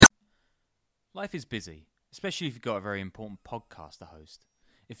Life is busy, especially if you've got a very important podcast to host.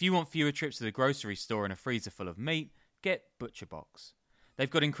 If you want fewer trips to the grocery store and a freezer full of meat, get ButcherBox. They've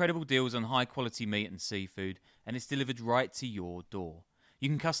got incredible deals on high-quality meat and seafood, and it's delivered right to your door. You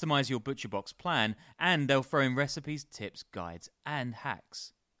can customize your ButcherBox plan, and they'll throw in recipes, tips, guides, and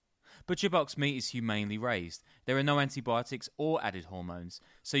hacks. ButcherBox meat is humanely raised. There are no antibiotics or added hormones,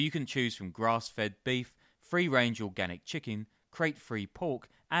 so you can choose from grass-fed beef, free-range organic chicken, crate-free pork,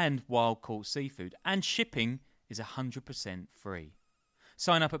 and wild-caught seafood, and shipping is 100% free.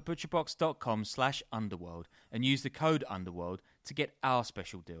 Sign up at butcherbox.com/underworld and use the code underworld to get our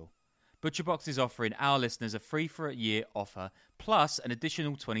special deal. ButcherBox is offering our listeners a free for a year offer plus an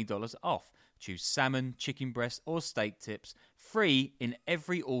additional $20 off. Choose salmon, chicken breast, or steak tips free in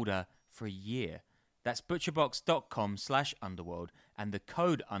every order for a year. That's butcherbox.com/underworld and the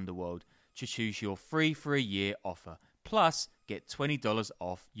code underworld to choose your free for a year offer. Plus, get $20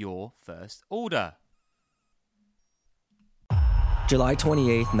 off your first order. July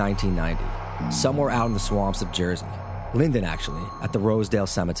 28th, 1990. Somewhere out in the swamps of Jersey. Linden, actually, at the Rosedale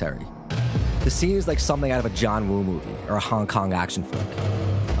Cemetery. The scene is like something out of a John Woo movie or a Hong Kong action flick.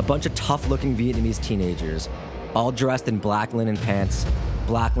 A bunch of tough-looking Vietnamese teenagers, all dressed in black linen pants,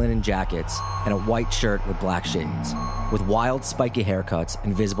 black linen jackets, and a white shirt with black shades, with wild, spiky haircuts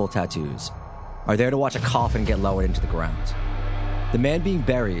and visible tattoos, are there to watch a coffin get lowered into the ground. The man being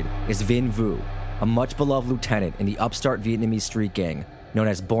buried is Vinh Vu, a much-beloved lieutenant in the upstart Vietnamese street gang known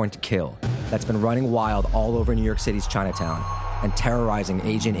as Born to Kill that's been running wild all over New York City's Chinatown and terrorizing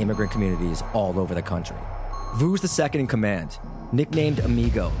Asian immigrant communities all over the country. Vu's the second in command, nicknamed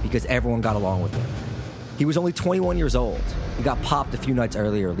Amigo because everyone got along with him. He was only 21 years old. He got popped a few nights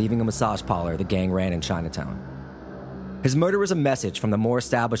earlier, leaving a massage parlor the gang ran in Chinatown. His murder was a message from the more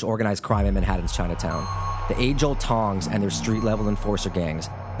established organized crime in Manhattan's Chinatown, the age-old Tongs and their street-level enforcer gangs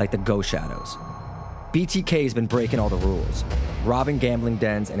like the Ghost Shadows. BTK has been breaking all the rules, robbing gambling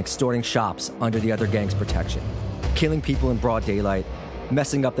dens and extorting shops under the other gang's protection, killing people in broad daylight,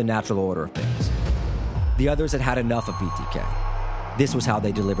 messing up the natural order of things. The others had had enough of BTK. This was how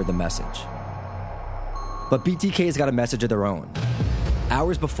they delivered the message. But BTK's got a message of their own.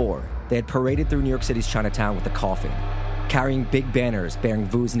 Hours before, they had paraded through New York City's Chinatown with a coffin, carrying big banners bearing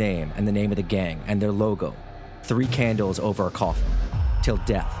Vu's name and the name of the gang and their logo, 3 candles over a coffin, till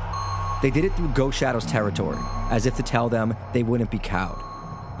death. They did it through Ghost Shadow's territory, as if to tell them they wouldn't be cowed.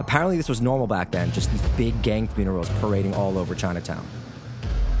 Apparently this was normal back then, just these big gang funerals parading all over Chinatown.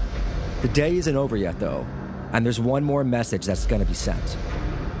 The day isn't over yet, though, and there's one more message that's going to be sent.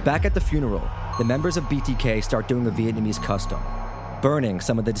 Back at the funeral, the members of BTK start doing a Vietnamese custom, burning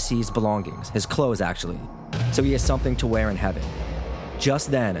some of the deceased's belongings, his clothes actually, so he has something to wear in heaven. Just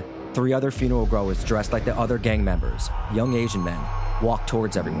then, 3 other funeral growers dressed like the other gang members, young Asian men, walk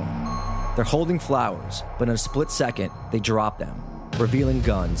towards everyone. They're holding flowers, but in a split second, they drop them, revealing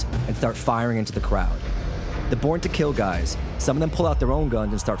guns, and start firing into the crowd. The Born to Kill guys, some of them pull out their own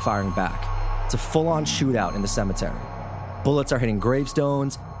guns and start firing back. It's a full-on shootout in the cemetery. Bullets are hitting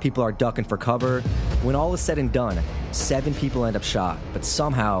gravestones, people are ducking for cover. When all is said and done, 7 people end up shot, but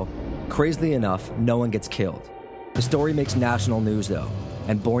somehow, crazily enough, no one gets killed. The story makes national news, though,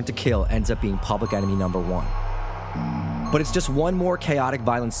 and Born to Kill ends up being public enemy number 1. But it's just one more chaotic,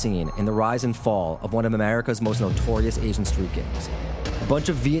 violent scene in the rise and fall of one of America's most notorious Asian street gangs. A bunch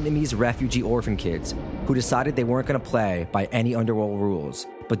of Vietnamese refugee orphan kids who decided they weren't going to play by any underworld rules,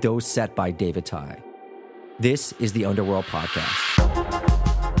 but those set by David Tai. This is the Underworld Podcast.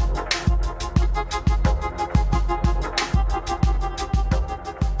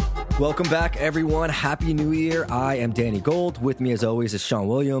 Welcome back, everyone. Happy New Year. I am Danny Gold. With me, as always, is Sean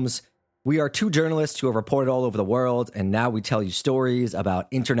Williams. We are 2 journalists who have reported all over the world, and now we tell you stories about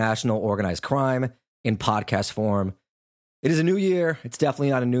international organized crime in podcast form. It is a new year. It's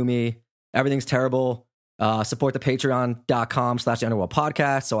definitely not a new me. Everything's terrible. Support the patreon.com/underworld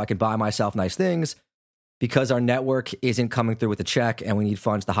podcast so I can buy myself nice things because our network isn't coming through with a check, and we need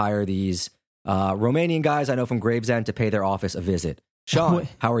funds to hire these Romanian guys I know from Gravesend to pay their office a visit. Sean,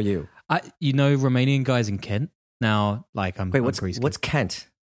 how are you? You know Romanian guys in Kent? Now, like, I'm what's Kent?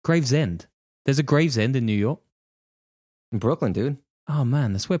 Gravesend. There's a Gravesend in New York. In Brooklyn, dude. Oh,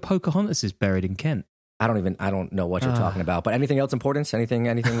 man, that's where Pocahontas is buried in Kent. I don't know what you're talking about. But anything else important? Anything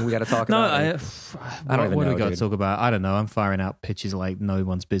we got to talk about? I don't even know. What do we got to talk about? I don't know. I'm firing out pitches like no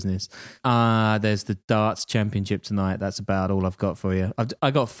one's business. There's the darts championship tonight. That's about all I've got for you. I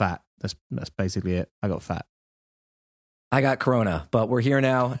got fat. That's basically it. I got fat. I got corona, but we're here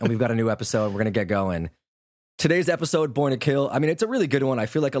now, and we've got a new episode. We're going to get going. Today's episode, Born to Kill, I mean, it's a really good one. I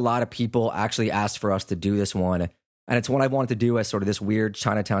feel like a lot of people actually asked for us to do this one, And it's one I wanted to do as sort of this weird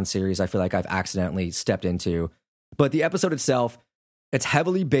Chinatown series I feel like I've accidentally stepped into. But the episode itself, it's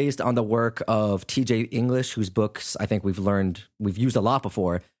heavily based on the work of T.J. English, whose books I think we've used a lot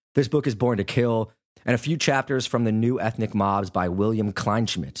before. This book is Born to Kill, and a few chapters from The New Ethnic Mobs by William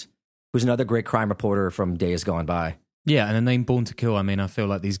Kleinschmidt, who's another great crime reporter from days gone by. Yeah, and the name Born to Kill, I mean, I feel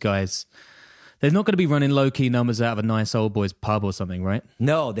like these guys, they're not going to be running low-key numbers out of a nice old boys pub or something, right?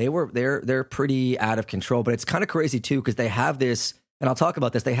 No, they're pretty out of control, but it's kind of crazy too, because they have this, and I'll talk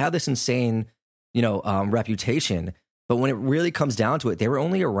about this, they have this insane, reputation, but when it really comes down to it, they were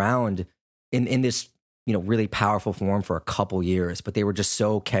only around in this, really powerful form for a couple years, but they were just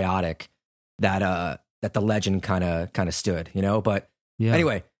so chaotic that the legend kind of stood, but yeah.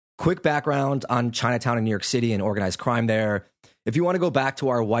 Anyway, quick background on Chinatown in New York City and organized crime there. If you want to go back to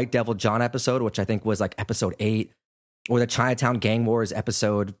our White Devil John episode, which I think was like episode 8, or the Chinatown Gang Wars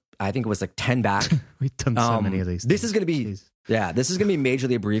episode, I think it was like 10 back. We've done so many of these. This is going to be, this is going to be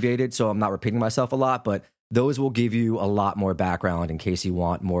majorly abbreviated, so I'm not repeating myself a lot, but those will give you a lot more background in case you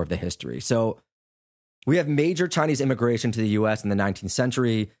want more of the history. So we have major Chinese immigration to the U.S. in the 19th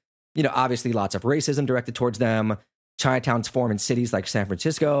century. Obviously lots of racism directed towards them. Chinatowns form in cities like San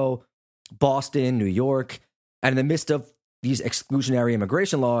Francisco, Boston, New York. And in the midst of these exclusionary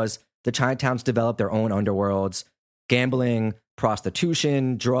immigration laws, the Chinatowns developed their own underworlds, gambling,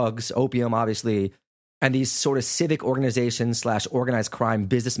 prostitution, drugs, opium, obviously. And these sort of civic organizations / organized crime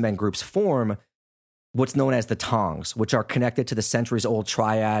businessmen groups form what's known as the Tongs, which are connected to the centuries-old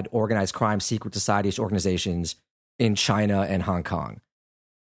triad organized crime secret societies organizations in China and Hong Kong.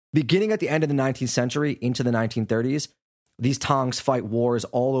 Beginning at the end of the 19th century into the 1930s, these Tongs fight wars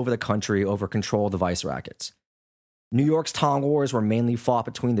all over the country over control of the vice rackets. New York's Tong Wars were mainly fought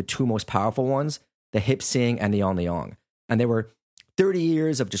between the two most powerful ones, the Hip Sing and the Yon Liang. And there were 30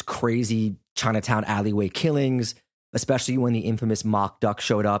 years of just crazy Chinatown alleyway killings, especially when the infamous Mock Duck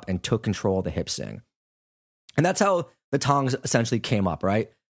showed up and took control of the Hip Sing. And that's how the Tongs essentially came up,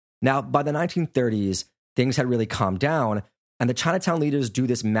 right? Now, by the 1930s, things had really calmed down, and the Chinatown leaders do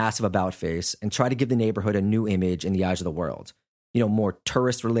this massive about face and try to give the neighborhood a new image in the eyes of the world. More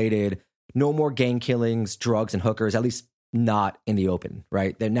tourist-related, no more gang killings, drugs, and hookers, at least not in the open,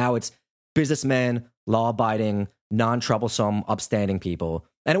 right? Now it's businessmen, law-abiding, non-troublesome, upstanding people.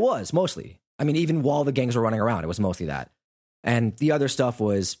 And it was, mostly. I mean, even while the gangs were running around, it was mostly that. And the other stuff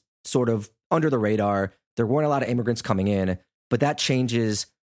was sort of under the radar. There weren't a lot of immigrants coming in, but that changes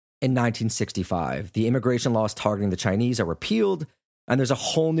in 1965. The immigration laws targeting the Chinese are repealed, and there's a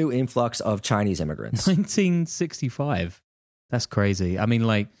whole new influx of Chinese immigrants. 1965? That's crazy. I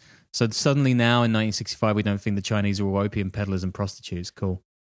mean, so suddenly now in 1965, we don't think the Chinese are all opium peddlers and prostitutes. Cool.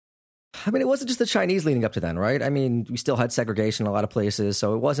 I mean, it wasn't just the Chinese leading up to then, right? I mean, we still had segregation in a lot of places,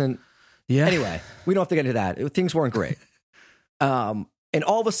 so it wasn't... Yeah. Anyway, we don't have to get into that. Things weren't great. And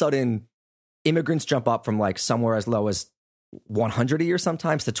all of a sudden, immigrants jump up from somewhere as low as 100 a year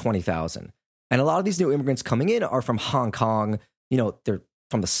sometimes to 20,000. And a lot of these new immigrants coming in are from Hong Kong. They're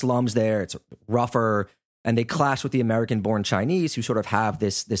from the slums there. It's rougher. And they clash with the American-born Chinese who sort of have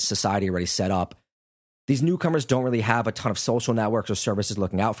this society already set up. These newcomers don't really have a ton of social networks or services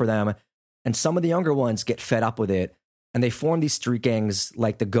looking out for them. And some of the younger ones get fed up with it. And they form these street gangs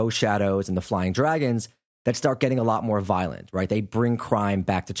like the Ghost Shadows and the Flying Dragons that start getting a lot more violent, right? They bring crime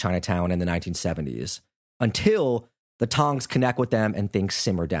back to Chinatown in the 1970s until the Tongs connect with them and things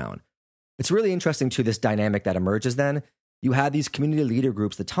simmer down. It's really interesting, too, this dynamic that emerges then. You had these community leader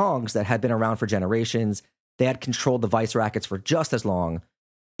groups, the Tongs, that had been around for generations. They had controlled the vice rackets for just as long,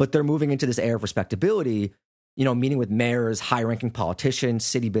 but they're moving into this air of respectability, meeting with mayors, high-ranking politicians,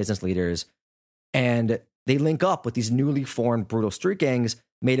 city business leaders, and they link up with these newly formed brutal street gangs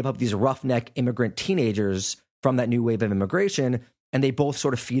made up of these roughneck immigrant teenagers from that new wave of immigration, and they both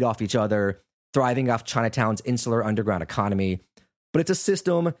sort of feed off each other, thriving off Chinatown's insular underground economy. But it's a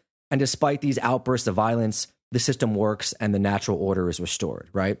system, and despite these outbursts of violence, the system works and the natural order is restored,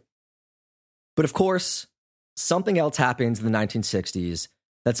 right? But of course, something else happens in the 1960s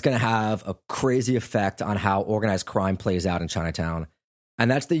that's going to have a crazy effect on how organized crime plays out in Chinatown, and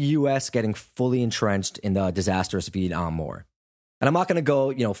that's the U.S. getting fully entrenched in the disastrous Vietnam War. And I'm not going to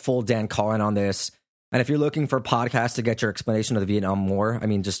go, full Dan Carlin on this. And if you're looking for podcasts to get your explanation of the Vietnam War, I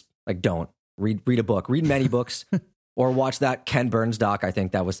mean, just don't. Read a book. Read many books. Or watch that Ken Burns doc. I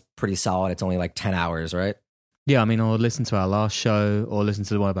think that was pretty solid. It's only 10 hours, right? Yeah, I mean, or listen to our last show, or listen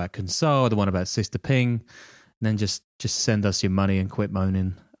to the one about Console, the one about Sister Ping, and then just send us your money and quit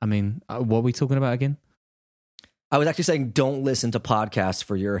moaning. I mean, what are we talking about again? I was actually saying don't listen to podcasts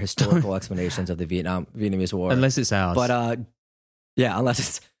for your historical explanations of the Vietnamese War. Unless it's ours. But yeah,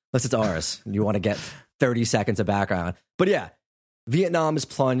 unless it's ours. You want to get 30 seconds of background. But yeah, Vietnam is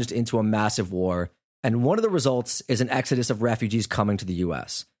plunged into a massive war, and one of the results is an exodus of refugees coming to the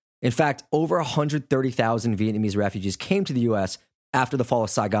U.S. In fact, over 130,000 Vietnamese refugees came to the U.S. after the fall of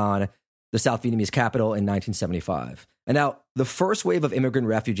Saigon, the South Vietnamese capital, in 1975. And now, the first wave of immigrant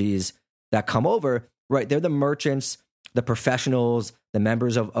refugees that come over, right, they're the merchants, the professionals, the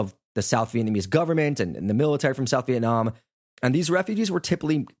members of the South Vietnamese government and the military from South Vietnam. And these refugees were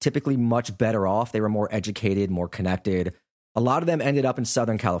typically much better off. They were more educated, more connected. A lot of them ended up in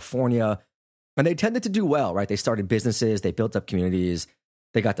Southern California, and they tended to do well, right? They started businesses, they built up communities,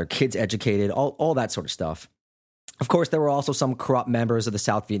 they got their kids educated, all that sort of stuff. Of course, there were also some corrupt members of the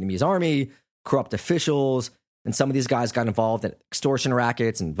South Vietnamese army, corrupt officials, and some of these guys got involved in extortion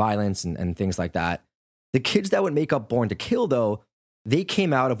rackets and violence and things like that. The kids that would make up Born to Kill, though, they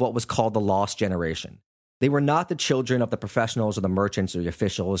came out of what was called the lost generation. They were not the children of the professionals or the merchants or the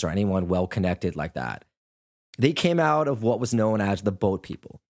officials or anyone well-connected like that. They came out of what was known as the boat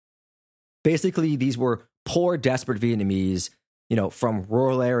people. Basically, these were poor, desperate Vietnamese, from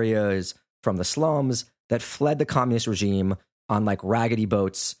rural areas, from the slums, that fled the communist regime on like raggedy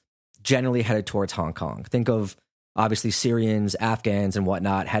boats, generally headed towards Hong Kong. Think of, obviously, Syrians, Afghans, and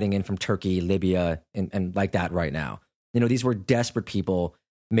whatnot heading in from Turkey, Libya, and like that right now. These were desperate people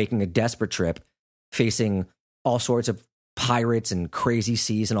making a desperate trip, facing all sorts of pirates and crazy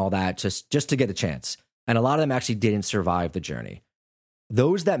seas and all that, just to get a chance. And a lot of them actually didn't survive the journey.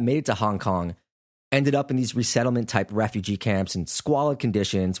 Those that made it to Hong Kong ended up in these resettlement-type refugee camps in squalid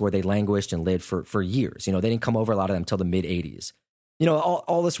conditions where they languished and lived for years. They didn't come over, a lot of them, until the mid-'80s.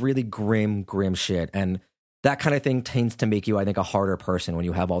 All this really grim shit. And that kind of thing tends to make you, I think, a harder person when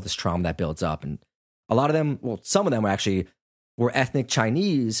you have all this trauma that builds up. And a lot of them, some of them actually were ethnic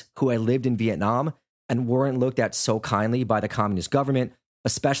Chinese who had lived in Vietnam and weren't looked at so kindly by the communist government,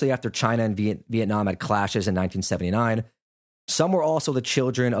 especially after China and Vietnam had clashes in 1979. Some were also the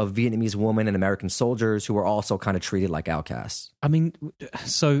children of Vietnamese women and American soldiers who were also kind of treated like outcasts. I mean,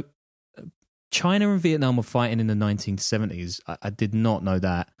 so China and Vietnam were fighting in the 1970s. I did not know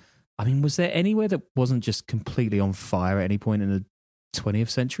that. I mean, was there anywhere that wasn't just completely on fire at any point in the 20th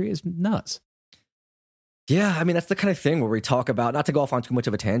century? It's nuts. Yeah, I mean, that's the kind of thing where we talk about, not to go off on too much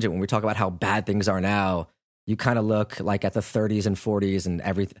of a tangent, when we talk about how bad things are now, you kind of look like at the 30s and 40s and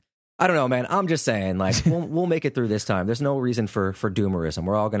everything. I don't know, man. I'm just saying, like, we'll make it through this time. There's no reason for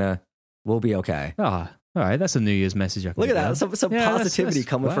doomerism. We'll be okay. All right. That's a New Year's message. Look at that. Some positivity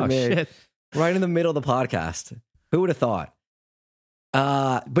coming from me. Shit. Right in the middle of the podcast. Who would have thought?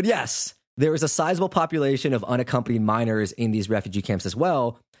 But yes, there is a sizable population of unaccompanied minors in these refugee camps as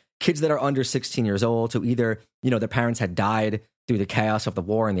well. Kids that are under 16 years old, who either, their parents had died through the chaos of the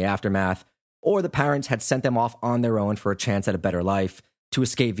war and the aftermath, or the parents had sent them off on their own for a chance at a better life to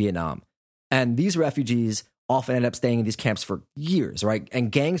escape Vietnam. And these refugees often end up staying in these camps for years, right?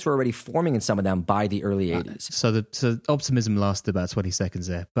 And gangs were already forming in some of them by the early 80s. So the optimism lasted about 20 seconds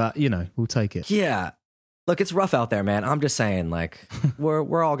there, but we'll take it. Yeah. Look, it's rough out there, man. I'm just saying, like,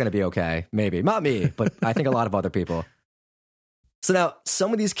 we're all going to be okay. Maybe. Not me, but I think a lot of other people. So now,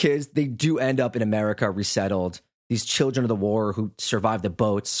 some of these kids, they do end up in America resettled. These children of the war who survived the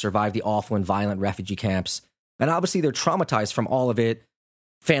boats, survived the awful and violent refugee camps. And obviously, they're traumatized from all of it.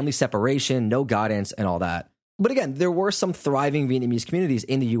 Family separation, no guidance, and all that. But again, there were some thriving Vietnamese communities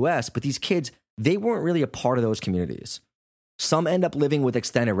in the U.S., but these kids, they weren't really a part of those communities. Some end up living with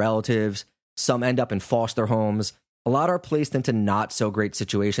extended relatives. Some end up in foster homes. A lot are placed into not so great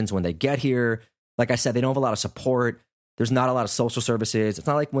situations when they get here. Like I said, they don't have a lot of support. There's not a lot of social services. It's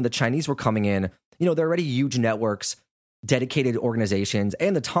not like when the Chinese were coming in, there are already huge networks, dedicated organizations,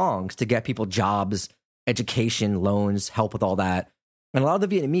 and the tongs to get people jobs, education, loans, help with all that. And a lot of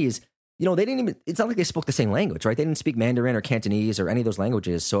the Vietnamese, they didn't even, it's not like they spoke the same language, right? They didn't speak Mandarin or Cantonese or any of those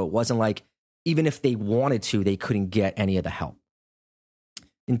languages. So it wasn't like, even if they wanted to, they couldn't get any of the help.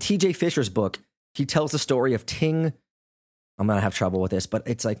 In T.J. Fisher's book, he tells the story of Ting. I'm going to have trouble with this, but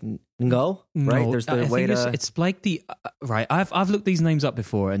it's like Ngo, right? No, There's the way to... It's like the... right, I've looked these names up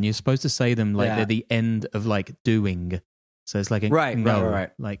before, and you're supposed to say them like they're the end of like doing. So it's like a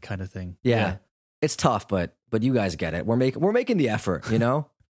right. like kind of thing. Yeah. It's tough, but you guys get it. We're making the effort,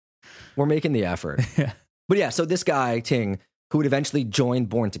 We're making the effort. Yeah. But yeah, so this guy, Ting, who would eventually join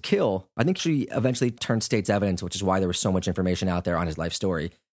Born to Kill, I think she eventually turned state's evidence, which is why there was so much information out there on his life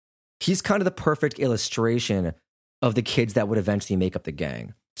story. He's kind of the perfect illustration of the kids that would eventually make up the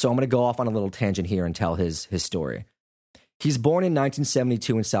gang. So I'm going to go off on a little tangent here and tell his story. He's born in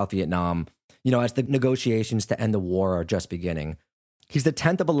 1972 in South Vietnam, as the negotiations to end the war are just beginning. He's the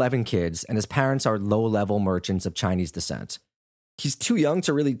 10th of 11 kids, and his parents are low-level merchants of Chinese descent. He's too young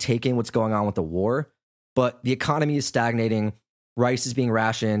to really take in what's going on with the war, but the economy is stagnating, rice is being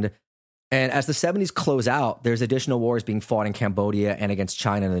rationed, and as the 70s close out, there's additional wars being fought in Cambodia and against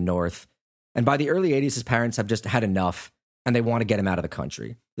China in the north. And by the early 80s, his parents have just had enough, and they want to get him out of the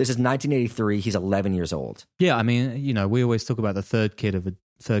country. This is 1983. He's 11 years old. Yeah, I mean, we always talk about the third kid of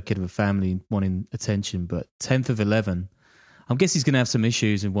a family wanting attention, but 10th of 11, I guess he's going to have some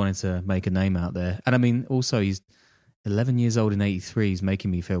issues in wanting to make a name out there. And I mean, also, he's 11 years old in 83. He's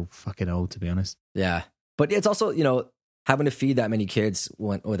making me feel fucking old, to be honest. Yeah. But it's also, having to feed that many kids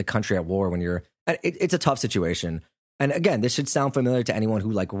with a country at war it's a tough situation. And again, this should sound familiar to anyone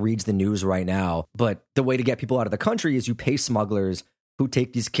who reads the news right now. But the way to get people out of the country is you pay smugglers who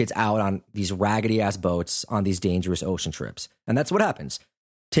take these kids out on these raggedy ass boats on these dangerous ocean trips. And that's what happens.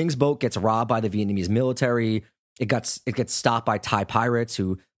 Ting's boat gets robbed by the Vietnamese military. It gets stopped by Thai pirates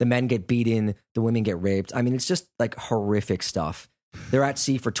who the men get beaten, the women get raped. I mean, it's just horrific stuff. They're at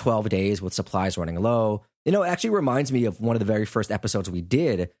sea for 12 days with supplies running low. It actually reminds me of one of the very first episodes we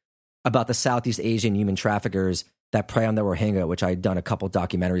did about the Southeast Asian human traffickers that prey on the Rohingya, which I had done a couple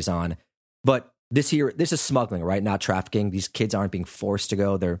documentaries on. But this is smuggling, right? Not trafficking. These kids aren't being forced to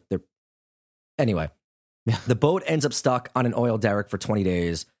go. They're anyway. Yeah. The boat ends up stuck on an oil derrick for 20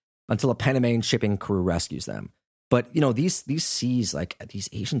 days until a Panamanian shipping crew rescues them. But these seas, these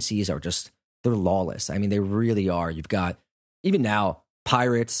Asian seas, are they're lawless. I mean, they really are. You've got even now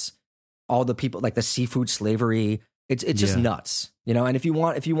pirates, all the people the seafood slavery. It's just nuts, And if you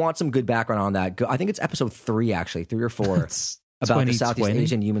want some good background on that, I think it's episode 3 actually, 3 or 4 about the Southeast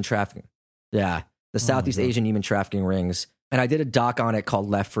Asian human trafficking. Yeah, the Southeast Asian human trafficking rings. And I did a doc on it called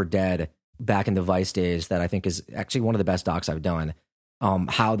Left for Dead back in the Vice days that I think is actually one of the best docs I've done.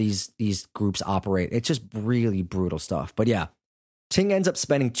 How these groups operate. It's just really brutal stuff. But yeah, Ting ends up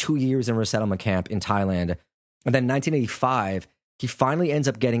spending 2 years in a resettlement camp in Thailand. And then in 1985, he finally ends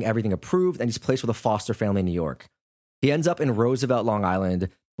up getting everything approved and he's placed with a foster family in New York. He ends up in Roosevelt, Long Island,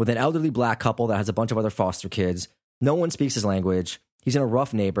 with an elderly black couple that has a bunch of other foster kids. No one speaks his language. He's in a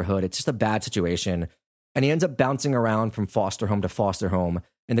rough neighborhood. It's just a bad situation. And he ends up bouncing around from foster home to foster home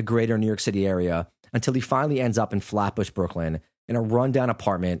in the greater New York City area until he finally ends up in Flatbush, Brooklyn, in a rundown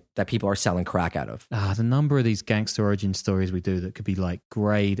apartment that people are selling crack out of. The number of these gangster origin stories we do that could be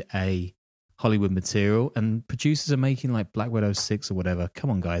grade A Hollywood material, and producers are making Black Widow 6 or whatever. Come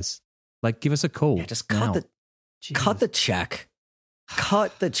on, guys. Give us a call. Yeah, just cut the check.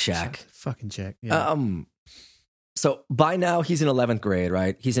 Cut the check. Fucking check. Yeah. So by now he's in 11th grade,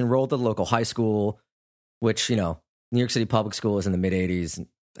 right? He's enrolled at the local high school, which, New York City public school is in the mid 80s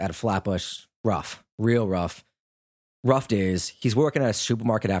at a Flatbush. Rough, real rough. Rough days. He's working at a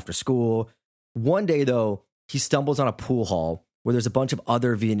supermarket after school. One day though, he stumbles on a pool hall where there's a bunch of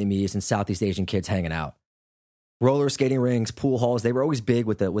other Vietnamese and Southeast Asian kids hanging out. Roller skating rinks, pool halls, they were always big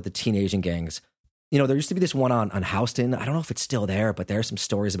with the teen Asian gangs. There used to be this one on Houston. I don't know if it's still there, but there's some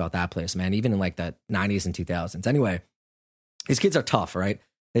stories about that place, man, even in the 90s and 2000s. Anyway, these kids are tough, right?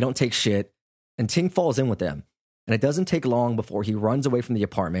 They don't take shit. And Ting falls in with them. And it doesn't take long before he runs away from the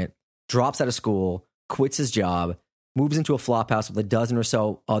apartment, drops out of school, quits his job, moves into a flop house with a dozen or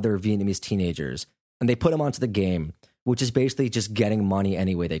so other Vietnamese teenagers. And they put him onto the game, which is basically just getting money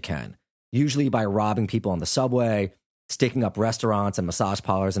any way they can. Usually by robbing people on the subway, sticking up restaurants and massage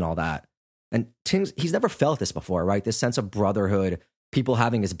parlors and all that. And he's never felt this before, right? This sense of brotherhood, people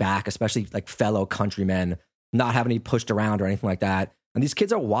having his back, especially fellow countrymen, not having to be pushed around or anything like that. And these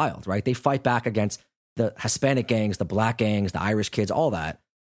kids are wild, right? They fight back against the Hispanic gangs, the black gangs, the Irish kids, all that.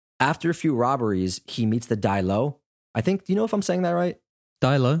 After a few robberies, he meets the Dai Lo. I think, do you know if I'm saying that right?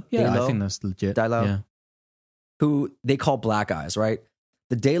 Dai Lo? Yeah, Dai Lo? I think that's legit. Dai Lo? Yeah. Who they call Black Eyes, right?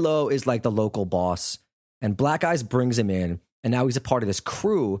 The Dai Lo is the local boss. And Black Eyes brings him in. And now he's a part of this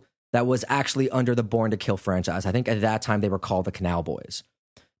crew that was actually under the Born to Kill franchise. I think at that time they were called the Canal Boys.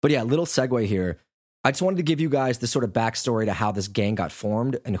 But yeah, little segue here. I just wanted to give you guys the sort of backstory to how this gang got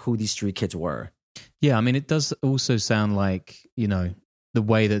formed and who these street kids were. Yeah, I mean, it does also sound like, the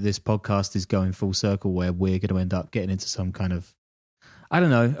way that this podcast is going full circle where we're going to end up getting into some kind of, I don't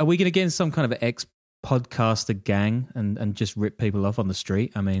know, are we going to get into some kind of ex-podcaster gang and just rip people off on the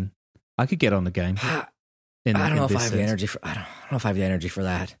street? I mean, I could get on the game. I don't know if I have the energy for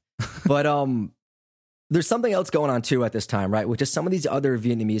that. But there's something else going on too at this time, right? Which is some of these other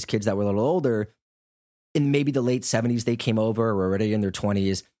Vietnamese kids that were a little older, in maybe the late 70s, they came over, or already in their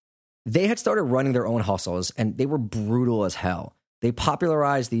 20s. They had started running their own hustles, and they were brutal as hell. They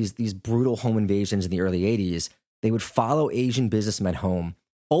popularized these brutal home invasions in the early 80s. They would follow Asian businessmen home,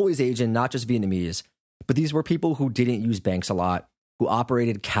 always Asian, not just Vietnamese. But these were people who didn't use banks a lot, who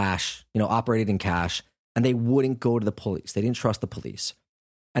operated in cash, and they wouldn't go to the police. They didn't trust the police.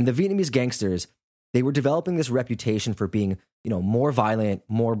 And the Vietnamese gangsters, they were developing this reputation for being, more violent,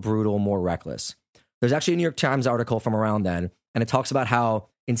 more brutal, more reckless. There's actually a New York Times article from around then, and it talks about how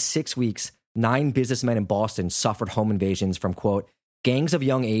in 6 weeks, 9 businessmen in Boston suffered home invasions from, quote, gangs of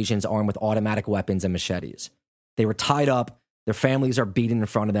young Asians armed with automatic weapons and machetes. They were tied up, their families are beaten in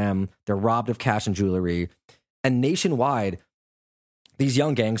front of them, they're robbed of cash and jewelry. And nationwide, these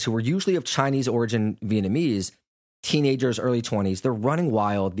young gangs, who were usually of Chinese origin Vietnamese, teenagers, early 20s, they're running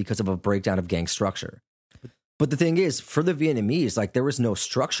wild because of a breakdown of gang structure. But the thing is, for the Vietnamese, like, there was no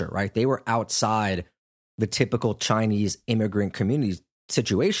structure, right? They were outside the typical Chinese immigrant community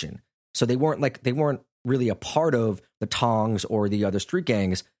situation. So they weren't really a part of the Tongs or the other street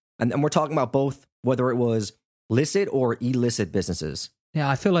gangs. And we're talking about both, whether it was licit or illicit businesses. Yeah,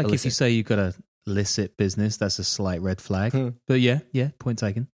 I feel like if you say you've got a licit business, that's a slight red flag. But yeah, point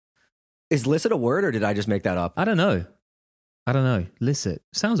taken. Is licit a word, or did I just make that up? I don't know. Licit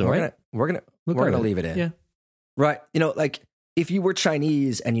sounds all right. We're gonna leave it in. Yeah. Right. Like, if you were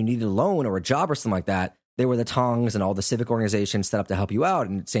Chinese and you needed a loan or a job or something like that, they were the Tongs and all the civic organizations set up to help you out.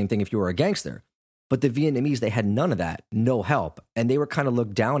 And same thing if you were a gangster. But the Vietnamese, they had none of that, no help. And they were kind of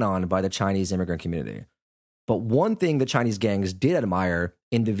looked down on by the Chinese immigrant community. But one thing the Chinese gangs did admire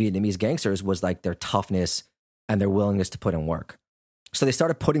in the Vietnamese gangsters was like their toughness and their willingness to put in work. So they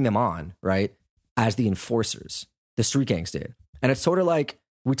started putting them on, right, as the enforcers. The street gangs did. And it's sort of like,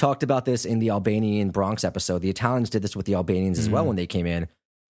 we talked about this in the Albanian Bronx episode. The Italians did this with the Albanians as well when they came in.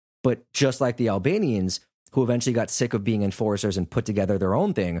 But just like the Albanians, who eventually got sick of being enforcers and put together their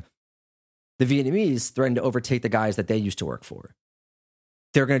own thing, the Vietnamese threatened to overtake the guys that they used to work for.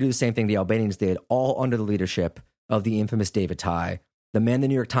 They're going to do the same thing the Albanians did, all under the leadership of the infamous David Tai, the man the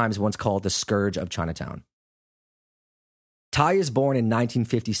New York Times once called the scourge of Chinatown. Tai is born in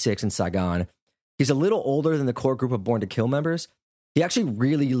 1956 in Saigon. He's a little older than the core group of Born to Kill members. He actually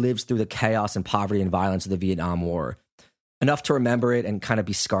really lives through the chaos and poverty and violence of the Vietnam War, enough to remember it and kind of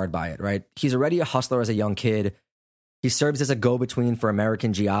be scarred by it, right? He's already a hustler as a young kid. He serves as a go-between for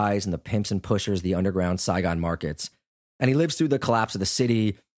American GIs and the pimps and pushers of the underground Saigon markets. And he lives through the collapse of the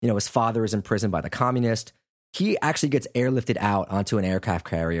city. His father is imprisoned by the communists. He actually gets airlifted out onto an aircraft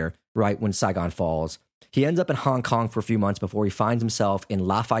carrier right when Saigon falls. He ends up in Hong Kong for a few months before he finds himself in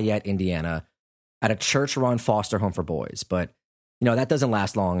Lafayette, Indiana, at a church-run foster home for boys. But that doesn't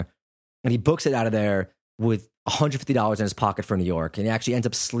last long. And he books it out of there with $150 in his pocket for New York. And he actually ends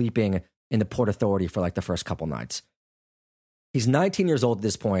up sleeping in the Port Authority for like the first couple nights. He's 19 years old at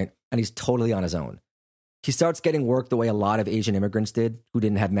this point, and he's totally on his own. He starts getting work the way a lot of Asian immigrants did, who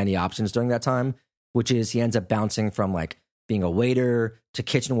didn't have many options during that time, which is he ends up bouncing from like being a waiter to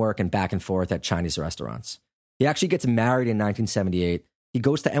kitchen work and back and forth at Chinese restaurants. He actually gets married in 1978. He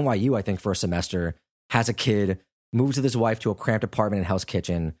goes to NYU, I think, for a semester, has a kid, moves with his wife to a cramped apartment and house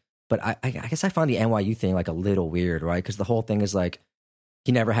kitchen. But I guess I found the NYU thing like a little weird, right? Because the whole thing is like,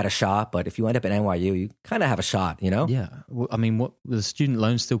 he never had a shot, but if you end up at NYU, you kind of have a shot, Yeah. Well, I mean, what was the student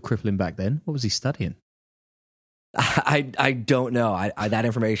loan still crippling back then? What was he studying? I don't know. That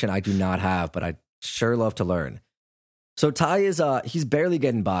information I do not have, but I'd sure love to learn. So Tai is he's barely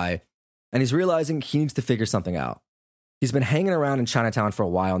getting by, and he's realizing he needs to figure something out. He's been hanging around in Chinatown for a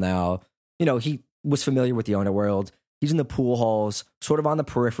while now. He was familiar with the underworld. He's in the pool halls, sort of on the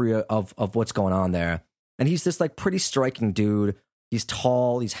periphery of what's going on there. And he's this like pretty striking dude. He's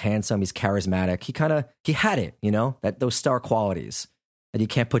tall, he's handsome, he's charismatic. He had it, those star qualities that you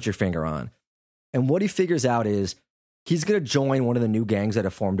can't put your finger on. And what he figures out is he's going to join one of the new gangs that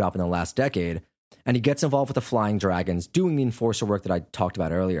have formed up in the last decade. And he gets involved with the Flying Dragons, doing the enforcer work that I talked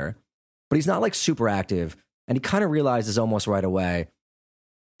about earlier. But he's not like super active. And he kind of realizes almost right away,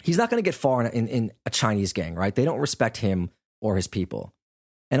 he's not going to get far in a Chinese gang, right? They don't respect him or his people.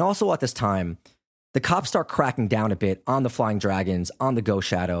 And also at this time, the cops start cracking down a bit on the Flying Dragons, on the Ghost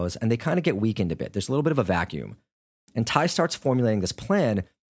Shadows, and they kind of get weakened a bit. There's a little bit of a vacuum. And Tai starts formulating this plan.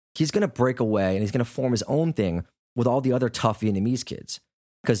 He's going to break away and he's going to form his own thing with all the other tough Vietnamese kids.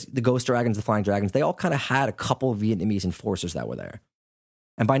 Because the Ghost Dragons, the Flying Dragons, they all kind of had a couple of Vietnamese enforcers that were there.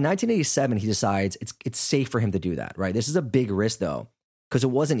 And by 1987, he decides it's safe for him to do that, right? This is a big risk, though, because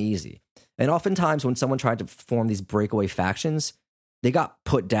it wasn't easy. And oftentimes when someone tried to form these breakaway factions, they got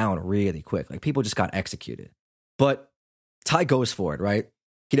put down really quick. Like, people just got executed. But Tai goes for it, right?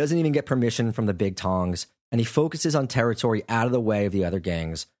 He doesn't even get permission from the big tongs, and he focuses on territory out of the way of the other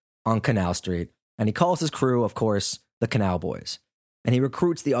gangs on Canal Street. And he calls his crew, of course, the Canal Boys. And he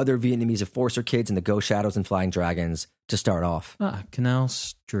recruits the other Vietnamese enforcer kids and the Ghost Shadows and Flying Dragons to start off. Canal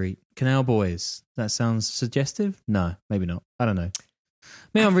Street. Canal Boys. That sounds suggestive? No, maybe not. I don't know.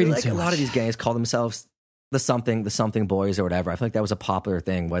 Maybe I'm reading like too a much. lot of these gangs call themselves the something boys or whatever. I feel like that was a popular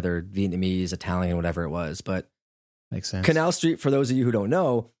thing, whether Vietnamese, Italian, whatever it was. But makes sense. Canal Street, for those of you who don't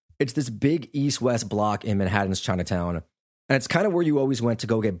know, it's this big east-west block in Manhattan's Chinatown. And it's kind of where you always went to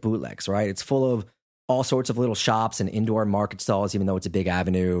go get bootlegs, right? It's full of all sorts of little shops and indoor market stalls, even though it's a big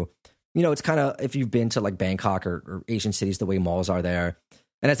avenue. You know, it's kind of, if you've been to like Bangkok or Asian cities, the way malls are there.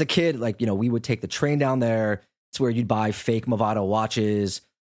 And as a kid, like, you know, we would take the train down there. It's where you'd buy fake Movado watches,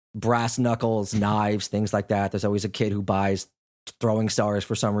 brass knuckles, knives, things like that. There's always a kid who buys throwing stars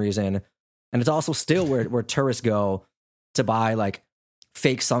for some reason. And it's also still where tourists go to buy like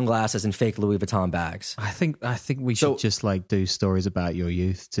fake sunglasses and fake Louis Vuitton bags. I think we should just like do stories about your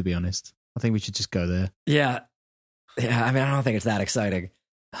youth, to be honest. I think we should just go there. Yeah. I mean, I don't think it's that exciting.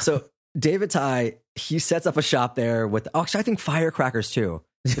 So David Tai, he sets up a shop there with, actually, I think firecrackers too.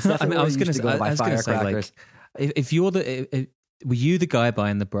 I mean, I was going to say, like, if you're were you the guy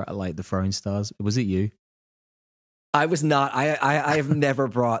buying the throwing stars? Was it you? I was not. I have never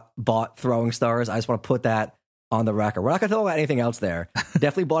bought throwing stars. I just want to put that on the record. We're not going to talk about anything else there.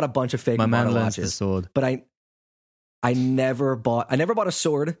 Definitely bought a bunch of fake My man learns watches. The sword. But I never bought a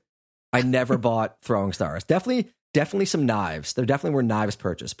sword. I never bought throwing stars. Definitely some knives. There definitely were knives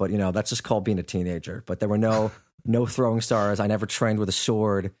purchased, but you know, that's just called being a teenager. But there were no throwing stars. I never trained with a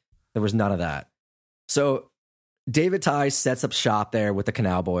sword. There was none of that. So David Tai sets up shop there with the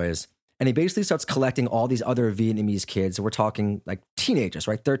Canal Boys, and he basically starts collecting all these other Vietnamese kids. We're talking like teenagers,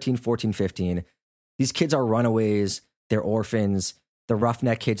 right? 13, 14, 15. These kids are runaways. They're orphans. They're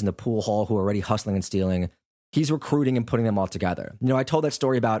roughneck kids in the pool hall who are already hustling and stealing. He's recruiting and putting them all together. You know, I told that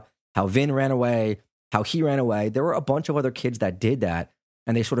story about how Vin ran away, how he ran away. There were a bunch of other kids that did that,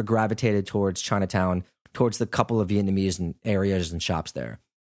 and they sort of gravitated towards Chinatown, towards the couple of Vietnamese and areas and shops there.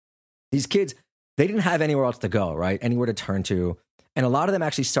 These kids, they didn't have anywhere else to go, right? Anywhere to turn to. And a lot of them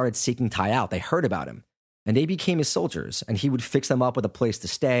actually started seeking Tai out. They heard about him, and they became his soldiers, and he would fix them up with a place to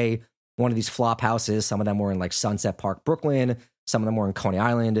stay, one of these flop houses. Some of them were in like Sunset Park, Brooklyn. Some of them were in Coney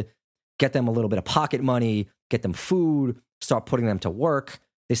Island. Get them a little bit of pocket money, get them food, start putting them to work.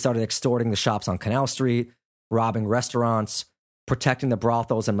 They started extorting the shops on Canal Street, robbing restaurants, protecting the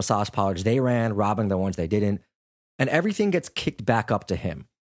brothels and massage parlors they ran, robbing the ones they didn't. And everything gets kicked back up to him.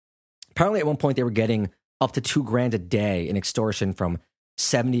 Apparently at one point they were getting up to $2,000 a day in extortion from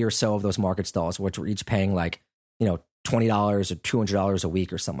 70 or so of those market stalls, which were each paying like, you know, $20 or $200 a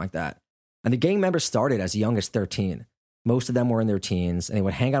week or something like that. And the gang members started as young as 13. Most of them were in their teens, and they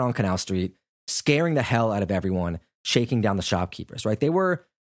would hang out on Canal Street, scaring the hell out of everyone, shaking down the shopkeepers, right? They were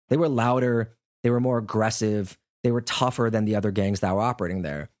louder, they were more aggressive, they were tougher than the other gangs that were operating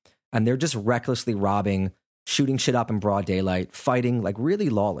there. And they're just recklessly robbing, shooting shit up in broad daylight, fighting, like really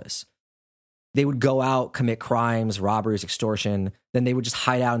lawless. They would go out, commit crimes, robberies, extortion. Then they would just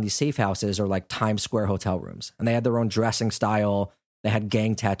hide out in these safe houses or like Times Square hotel rooms. And they had their own dressing style. They had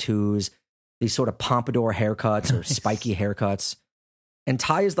gang tattoos, these sort of pompadour haircuts or spiky haircuts. And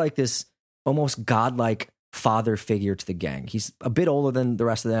Tai is like this almost godlike father figure to the gang. He's a bit older than the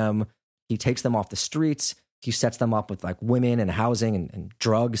rest of them. He takes them off the streets. He sets them up with like women and housing and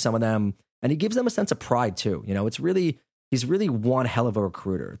drugs, some of them. And he gives them a sense of pride too. You know, he's really one hell of a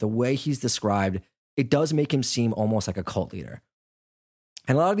recruiter. The way he's described, it does make him seem almost like a cult leader.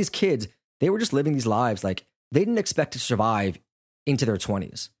 And a lot of these kids, they were just living these lives like they didn't expect to survive into their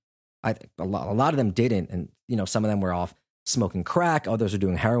 20s. I think a lot of them didn't. And, you know, some of them were off smoking crack. Others are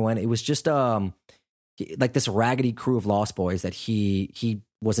doing heroin. It was just like this raggedy crew of lost boys that he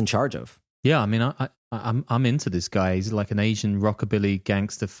was in charge of. Yeah, I mean, I'm into this guy. He's like an Asian rockabilly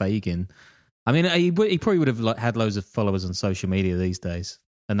gangster Fagin. I mean, he probably would have had loads of followers on social media these days,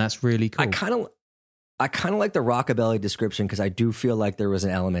 and that's really cool. I kind of like the rockabilly description because I do feel like there was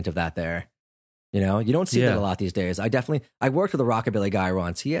an element of that there. You know, you don't see that a lot these days. I worked with a rockabilly guy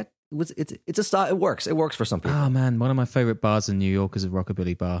once. It's a style. It works. It works for some people. Oh man, one of my favorite bars in New York is a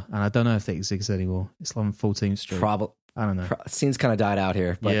rockabilly bar, and I don't know if it exists anymore. It's on 14th Street. Probably. I don't know. Scene's kind of died out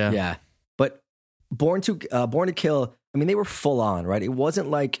here, but yeah. But Born to Kill. I mean, they were full on, right? It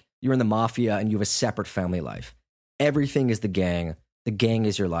wasn't like you're in the mafia and you have a separate family life. Everything is the gang. The gang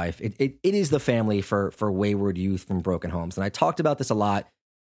is your life. It is the family for wayward youth from broken homes. And I talked about this a lot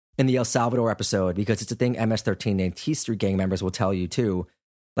in the El Salvador episode because it's a thing MS-13 and T Street gang members will tell you too.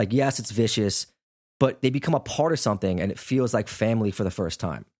 Like, yes, it's vicious, but they become a part of something and it feels like family for the first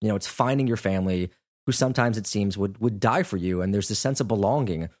time. You know, it's finding your family who sometimes it seems would die for you. And there's this sense of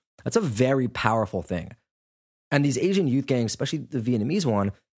belonging. That's a very powerful thing. And these Asian youth gangs, especially the Vietnamese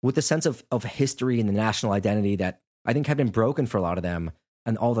one, with the sense of history and the national identity that I think have been broken for a lot of them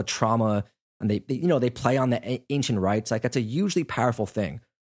and all the trauma, and they play on the ancient rites. Like, that's a hugely powerful thing.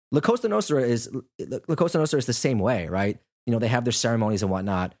 La Cosa Nostra is the same way, right? You know, they have their ceremonies and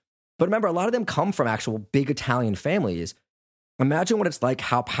whatnot. But remember, a lot of them come from actual big Italian families. Imagine what it's like,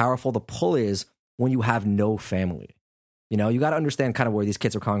 how powerful the pull is when you have no family. You know, you got to understand kind of where these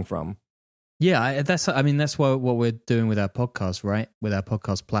kids are coming from. Yeah, that's what we're doing with our podcast, right? With our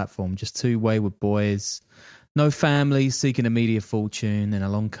podcast platform, just two wayward boys, no family, seeking a media fortune, and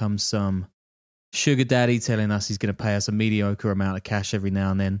along comes some sugar daddy telling us he's going to pay us a mediocre amount of cash every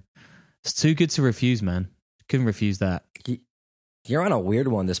now and then. It's too good to refuse, man. Couldn't refuse that. You're on a weird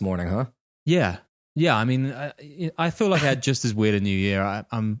one this morning, huh? Yeah. I mean, I feel like I had just as weird a New Year.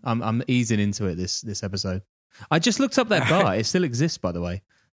 I'm easing into it this episode. I just looked up that bar. It still exists, by the way.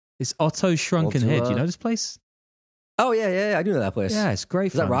 It's Otto's Shrunken Head. You know this place? Oh yeah. I do know that place. Yeah, it's great.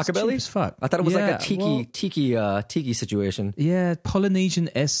 Is that Rockabilly? As fuck. I thought it was like a tiki situation. Yeah,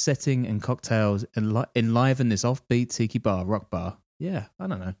 Polynesian-esque setting and cocktails enliven this offbeat tiki rock bar. Yeah, I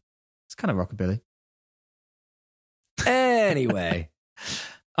don't know. It's kind of rockabilly. Anyway,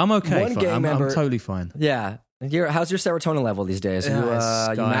 I'm okay. I'm totally fine. Yeah. How's your serotonin level these days? You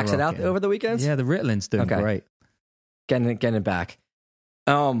max it out over the weekends? Yeah, the Ritalin's doing great. Getting it back.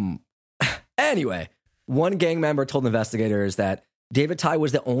 Anyway, one gang member told investigators that David Tai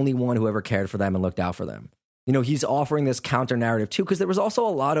was the only one who ever cared for them and looked out for them. You know, he's offering this counter narrative too, because there was also a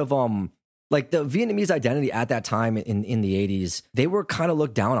lot of like the Vietnamese identity at that time in the 80s, they were kind of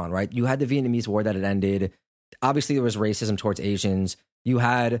looked down on, right? You had the Vietnamese war that had ended. Obviously, there was racism towards Asians. You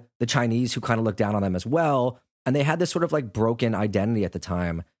had the Chinese who kind of looked down on them as well. And they had this sort of like broken identity at the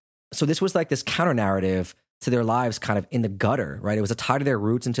time. So this was like this counter narrative to their lives kind of in the gutter, right? It was a tie to their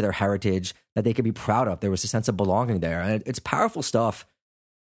roots and to their heritage that they could be proud of. There was a sense of belonging there. And it's powerful stuff,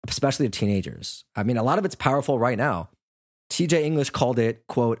 especially to teenagers. I mean, a lot of it's powerful right now. TJ English called it,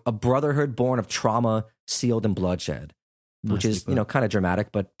 quote, a brotherhood born of trauma, sealed in bloodshed, which is, you know, kind of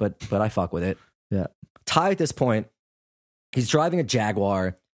dramatic, but I fuck with it. Yeah. Ty, at this point, he's driving a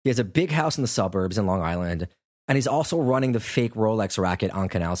Jaguar. He has a big house in the suburbs in Long Island, and he's also running the fake Rolex racket on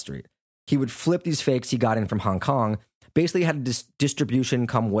Canal Street. He would flip these fakes he got in from Hong Kong, basically had a distribution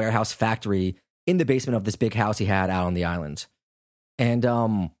come warehouse factory in the basement of this big house he had out on the island. And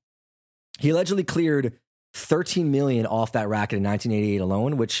he allegedly cleared $13 million off that racket in 1988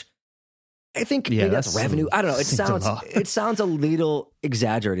 alone, which I think maybe that's revenue. I don't know. It sounds a little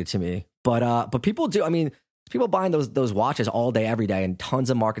exaggerated to me, but people do. I mean, people buying those watches all day, every day, and tons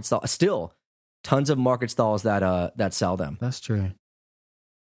of market stalls. Still, tons of market stalls that sell them. That's true.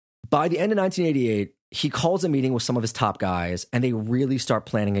 By the end of 1988, he calls a meeting with some of his top guys, and they really start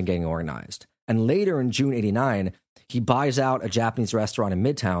planning and getting organized. And later in June '89, he buys out a Japanese restaurant in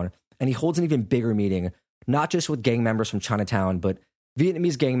Midtown, and he holds an even bigger meeting, not just with gang members from Chinatown, but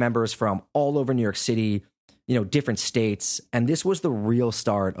Vietnamese gang members from all over New York City, you know, different states. And this was the real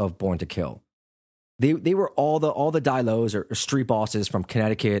start of Born to Kill. They were all the Die-Los or street bosses from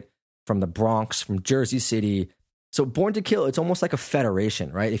Connecticut, from the Bronx, from Jersey City. So Born to Kill, it's almost like a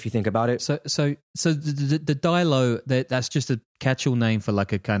federation, right? If you think about it. So the Die-Lo, that's just a catch-all name for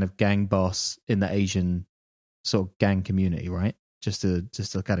like a kind of gang boss in the Asian sort of gang community, right? Just to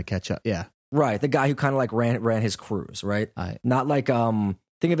kind of catch up. Yeah. Right. The guy who kind of like ran his crews, right? Not like,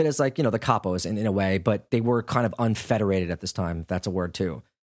 think of it as like, you know, the capos in a way, but they were kind of unfederated at this time. If that's a word too.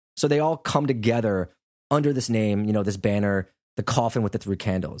 So they all come together under this name, you know, this banner, the coffin with the 3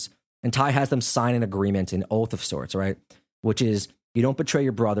 candles. And Ty has them sign an agreement, an oath of sorts, right? Which is, you don't betray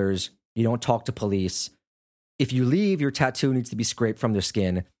your brothers. You don't talk to police. If you leave, your tattoo needs to be scraped from their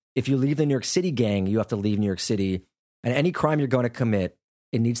skin. If you leave the New York City gang, you have to leave New York City. And any crime you're going to commit,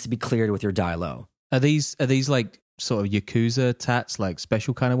 it needs to be cleared with your Die-Lo. Are these like sort of Yakuza tats, like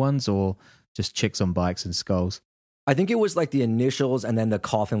special kind of ones, or just chicks on bikes and skulls? I think it was like the initials and then the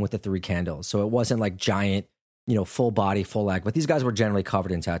coffin with the 3 candles. So it wasn't like giant, you know, full body, full leg. But these guys were generally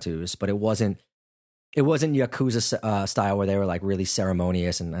covered in tattoos. But it wasn't Yakuza style where they were like really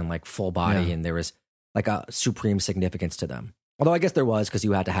ceremonious and like full body, and there was like a supreme significance to them. Although I guess there was, because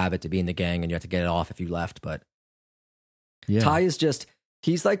you had to have it to be in the gang and you had to get it off if you left. But Ty is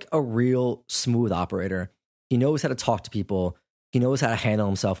he's like a real smooth operator. He knows how to talk to people. He knows how to handle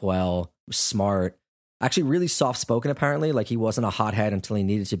himself well, smart, actually really soft-spoken apparently. Like he wasn't a hothead until he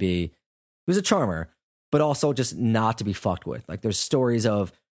needed to be. He was a charmer, but also just not to be fucked with. Like there's stories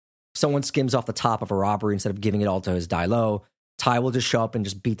of someone skims off the top of a robbery instead of giving it all to his Die-Lo. Ty will just show up and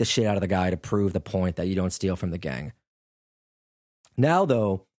just beat the shit out of the guy to prove the point that you don't steal from the gang. Now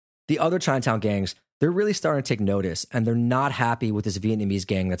though, the other Chinatown gangs, they're really starting to take notice, and they're not happy with this Vietnamese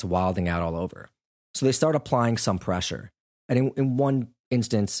gang that's wilding out all over. So they start applying some pressure. And in one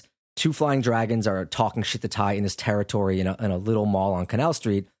instance, 2 flying dragons are talking shit to Ty in his territory in a little mall on Canal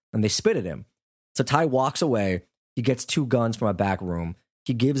Street and they spit at him. So Tai walks away. He gets 2 guns from a back room.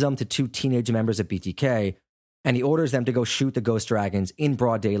 He gives them to 2 teenage members of BTK, and he orders them to go shoot the ghost dragons in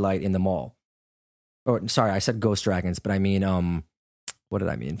broad daylight in the mall. Or sorry, I said ghost dragons, but I mean, what did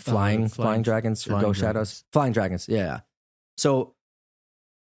I mean? Flying dragons or ghost shadows? Flying dragons, yeah. So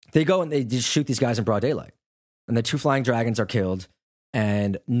they go and they just shoot these guys in broad daylight. And the 2 flying dragons are killed,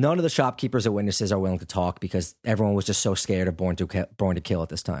 and none of the shopkeepers or witnesses are willing to talk because everyone was just so scared or born to kill at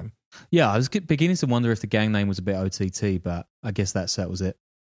this time. Yeah, I was beginning to wonder if the gang name was a bit OTT, but I guess that settles it.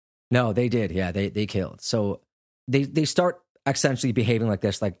 No, they did. Yeah, they killed. So they start essentially behaving like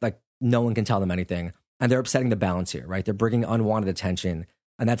this, like no one can tell them anything. And they're upsetting the balance here, right? They're bringing unwanted attention,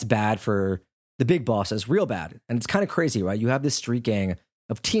 and that's bad for the big bosses, real bad. And it's kind of crazy, right? You have this street gang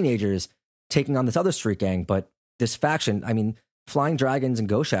of teenagers taking on this other street gang, but this faction, I mean, Flying Dragons and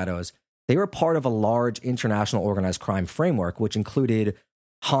Ghost Shadows, they were part of a large international organized crime framework, which included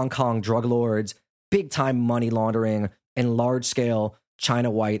Hong Kong drug lords, big-time money laundering, and large-scale China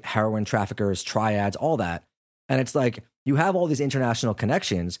white heroin traffickers, triads, all that. And it's like, you have all these international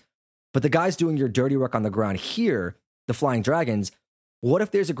connections, but the guys doing your dirty work on the ground here, the Flying Dragons, what if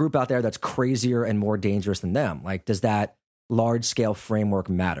there's a group out there that's crazier and more dangerous than them? Like, does that large-scale framework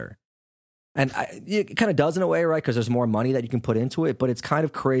matter? And it kind of does in a way, right? Because there's more money that you can put into it, but it's kind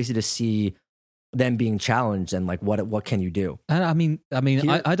of crazy to see them being challenged and like, what can you do? And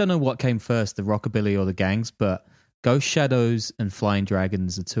I don't know what came first, the rockabilly or the gangs, but Ghost Shadows and Flying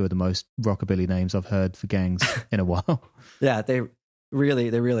Dragons are 2 of the most rockabilly names I've heard for gangs in a while. Yeah, they really,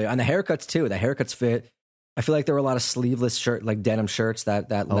 and the haircuts too. The haircuts fit. I feel like there were a lot of sleeveless like denim shirts that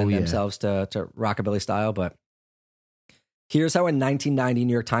lend themselves to rockabilly style. But here's how a 1990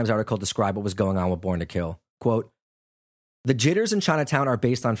 New York Times article described what was going on with Born to Kill. Quote, "The jitters in Chinatown are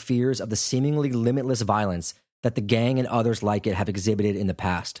based on fears of the seemingly limitless violence that the gang and others like it have exhibited in the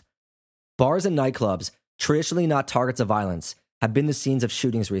past. Bars and nightclubs, traditionally not targets of violence, have been the scenes of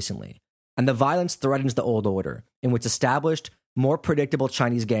shootings recently, and the violence threatens the old order, in which established, more predictable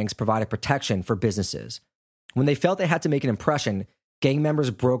Chinese gangs provided protection for businesses. When they felt they had to make an impression, gang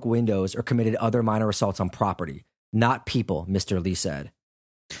members broke windows or committed other minor assaults on property, not people," Mr. Lee said.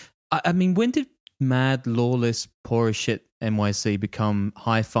 I mean, when did mad, lawless, poor as shit NYC become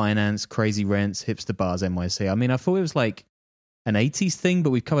high finance, crazy rents, hipster bars NYC? I mean, I thought it was like an 80s thing,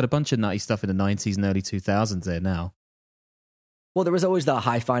 but we've covered a bunch of nutty stuff in the 90s and early 2000s there now. Well, there was always the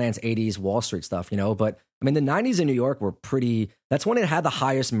high finance 80s Wall Street stuff, but I mean, the 90s in New York were that's when it had the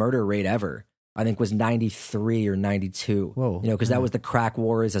highest murder rate ever. I think was 93 or 92. Whoa. Because that was the crack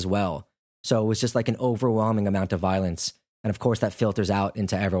wars as well. So it was just like an overwhelming amount of violence. And of course that filters out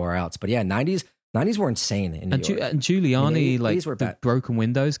into everywhere else. But yeah, 90s were insane in New York. And Giuliani, like the broken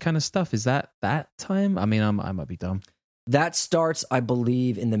windows kind of stuff. Is that time? I mean, I might be dumb. That starts, I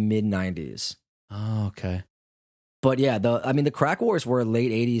believe, in the mid 90s. Oh, okay. But yeah, the crack wars were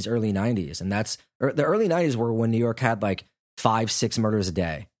late 80s, early 90s. And the early 90s were when New York had like 5-6 murders a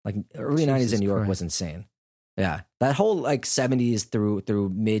day. Like early 90s in New York was insane. Yeah. That whole like 70s through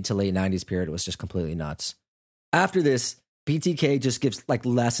mid to late 90s period was just completely nuts. After this, BTK just gives like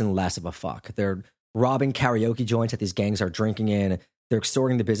less and less of a fuck. They're robbing karaoke joints that these gangs are drinking in. They're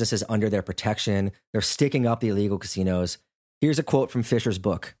extorting the businesses under their protection. They're sticking up the illegal casinos. Here's a quote from Fisher's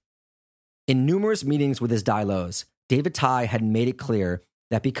book. "In numerous meetings with his Dailos, David Tai had made it clear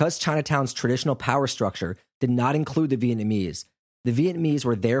that because Chinatown's traditional power structure did not include the Vietnamese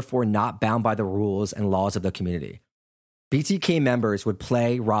were therefore not bound by the rules and laws of the community. BTK members would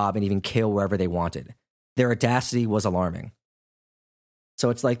play, rob, and even kill wherever they wanted. Their audacity was alarming." So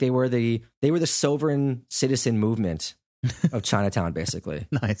it's like they were the sovereign citizen movement of Chinatown, basically.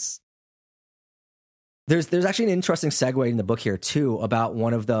 Nice. There's actually an interesting segue in the book here too about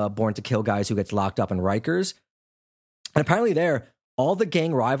one of the Born to Kill guys who gets locked up in Rikers. And apparently all the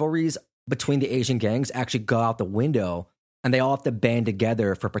gang rivalries between the Asian gangs actually go out the window, and they all have to band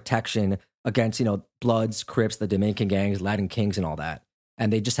together for protection against, Bloods, Crips, the Dominican gangs, Latin Kings, and all that.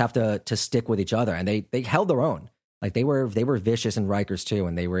 And they just have to stick with each other. And they held their own. Like they were vicious in Rikers too,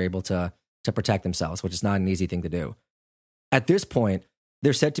 and they were able to protect themselves, which is not an easy thing to do. At this point,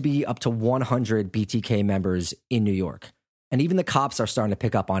 there's said to be up to 100 BTK members in New York. And even the cops are starting to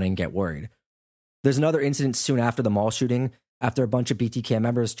pick up on it and get worried. There's another incident soon after the mall shooting. After a bunch of BTK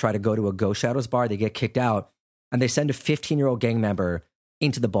members try to go to a Ghost Shadows bar, they get kicked out, and they send a 15-year-old gang member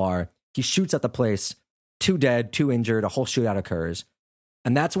into the bar. He shoots at the place. 2 dead, 2 injured, a whole shootout occurs.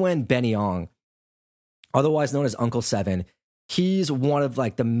 And that's when Benny Ong, otherwise known as Uncle Seven, he's one of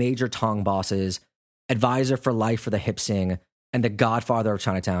like the major Tong bosses, advisor for life for the Hip Sing, and the godfather of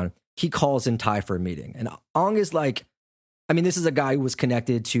Chinatown. He calls in Tai for a meeting. And Ong is like I mean, this is a guy who was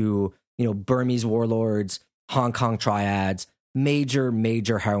connected to, Burmese warlords, Hong Kong triads, major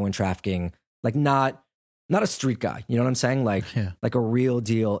heroin trafficking, like not a street guy. You know what I'm saying? Like a real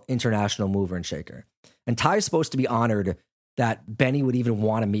deal international mover and shaker. And Ty is supposed to be honored that Benny would even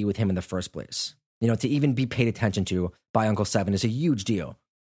want to meet with him in the first place. To even be paid attention to by Uncle Seven is a huge deal.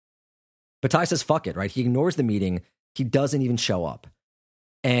 But Ty says, fuck it, right? He ignores the meeting. He doesn't even show up.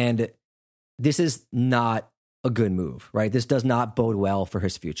 And this is not a good move, right? This does not bode well for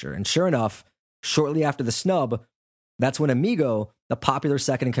his future. And sure enough, shortly after the snub, that's when Amigo, the popular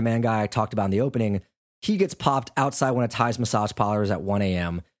second in command guy I talked about in the opening, he gets popped outside one of Ty's massage parlors at 1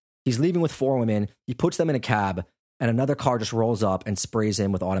 a.m. He's leaving with 4 women. He puts them in a cab, and another car just rolls up and sprays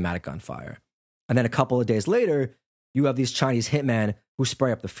him with automatic gunfire. And then a couple of days later, you have these Chinese hitmen who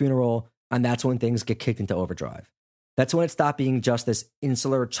spray up the funeral, and that's when things get kicked into overdrive. That's when it stopped being just this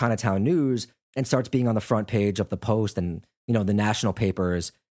insular Chinatown news and starts being on the front page of the Post and, the national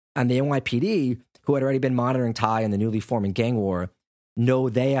papers. And the NYPD, who had already been monitoring Ty and the newly forming gang war, know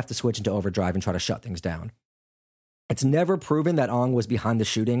they have to switch into overdrive and try to shut things down. It's never proven that Ong was behind the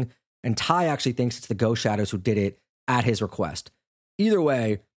shooting, and Ty actually thinks it's the Ghost Shadows who did it at his request. Either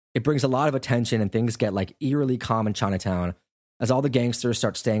way, it brings a lot of attention and things get eerily calm in Chinatown as all the gangsters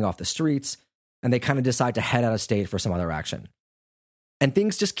start staying off the streets and they kind of decide to head out of state for some other action. And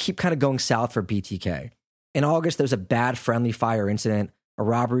things just keep kind of going south for BTK. In August, there's a bad friendly fire incident, a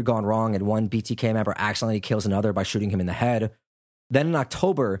robbery gone wrong, and one BTK member accidentally kills another by shooting him in the head. Then in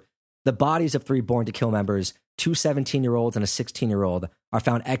October, the bodies of 3 Born to Kill members, 2 17-year-olds and a 16-year-old, are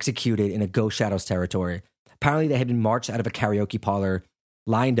found executed in a Ghost Shadows territory. Apparently, they had been marched out of a karaoke parlor,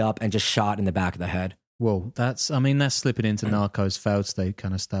 lined up, and just shot in the back of the head. Whoa, that's slipping into Narcos failed state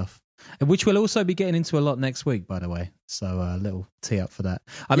kind of stuff, which we'll also be getting into a lot next week, by the way. So a little tee up for that.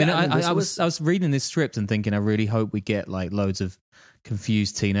 I was reading this script and thinking, I really hope we get loads of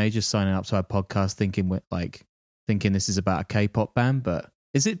confused teenagers signing up to our podcast, thinking this is about a K-pop band. But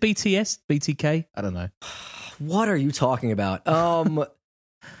is it BTS, BTK? I don't know. What are you talking about?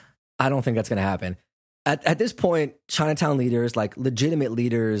 I don't think that's going to happen. At this point, Chinatown leaders, legitimate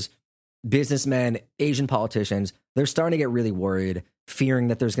leaders, businessmen, Asian politicians, they're starting to get really worried, fearing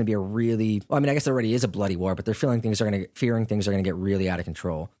that there's going to be I guess there already is a bloody war, but they're fearing things are going to get really out of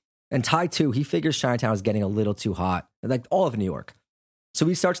control. And Ty, too, he figures Chinatown is getting a little too hot, like all of New York. So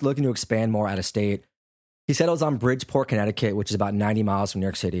he starts looking to expand more out of state. He settles on Bridgeport, Connecticut, which is about 90 miles from New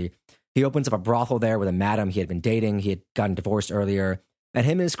York City. He opens up a brothel there with a madam he had been dating. He had gotten divorced earlier. And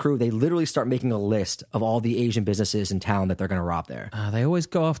him and his crew, they literally start making a list of all the Asian businesses in town that they're going to rob there. They always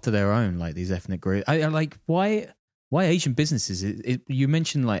go after their own, these ethnic groups. Why Asian businesses? You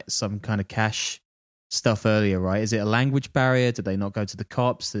mentioned some kind of cash stuff earlier, right? Is it a language barrier? Did they not go to the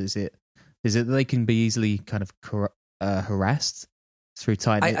cops? Is it that they can be easily kind of harassed through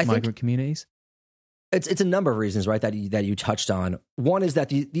tight-knit migrant communities? It's a number of reasons, right, that you touched on. One is that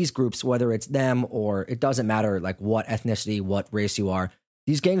these groups, whether it's them or it doesn't matter what ethnicity, what race you are,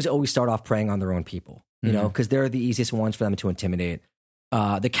 these gangs always start off preying on their own people, because they're the easiest ones for them to intimidate.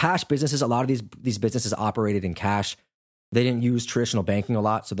 The cash businesses, a lot of these businesses operated in cash. They didn't use traditional banking a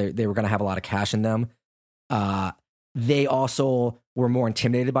lot, so they were going to have a lot of cash in them. They also were more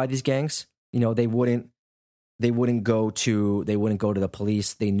intimidated by these gangs. They wouldn't go to the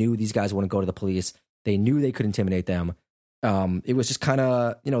police. They knew these guys wouldn't go to the police. They knew they could intimidate them. It was just kind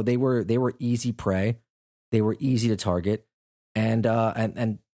of, they were easy prey. They were easy to target. And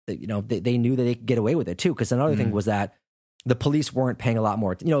they knew that they could get away with it too. Because another thing was that the police weren't paying a lot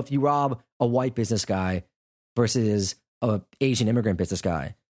more. If you rob a white business guy versus a Asian immigrant business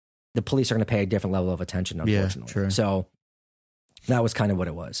guy, the police are going to pay a different level of attention, unfortunately. Yeah, true. So that was kind of what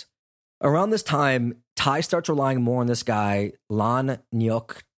it was. Around this time, Ty starts relying more on this guy, Lan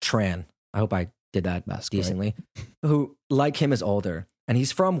Nyok Tran. I hope I did that decently. Who, like him, is older. And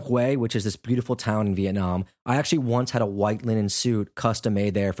he's from Hue, which is this beautiful town in Vietnam. I actually once had a white linen suit custom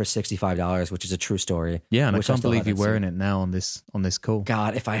made there for $65, which is a true story. Yeah, and I can't believe you're wearing it now on this call.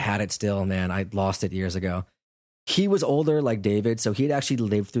 God, if I had it still, man, I lost it years ago. He was older, like David, so he had actually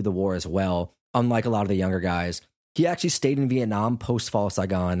lived through the war as well, unlike a lot of the younger guys. He actually stayed in Vietnam post-fall of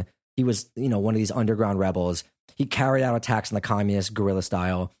Saigon. He was, one of these underground rebels. He carried out attacks in the communist guerrilla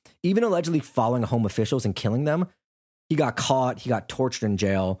style, even allegedly following home officials and killing them. He got caught, he got tortured in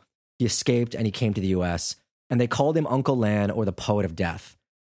jail, he escaped, and he came to the US. And they called him Uncle Lan, or the Poet of Death.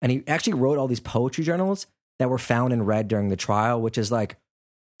 And he actually wrote all these poetry journals that were found and read during the trial, which is it's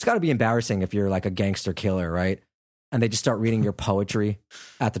got to be embarrassing if you're a gangster killer, right? And they just start reading your poetry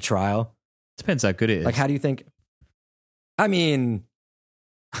at the trial. Depends how good it is. How do you think? I mean,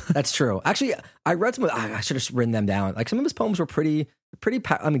 That's true. Actually, I read some. I should have written them down. Like some of his poems were pretty.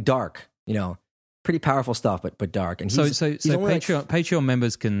 Dark. Pretty powerful stuff, but dark. And so Patreon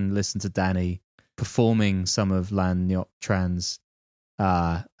members can listen to Danny performing some of Lan Nyok Tran's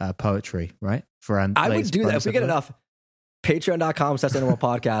poetry, right? I would do that if we get enough. Patreon.com/Animal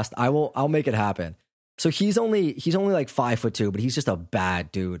Podcast. I'll make it happen. So he's only like 5'2", but he's just a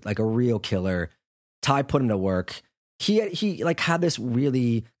bad dude, like a real killer. Ty put him to work. He like had this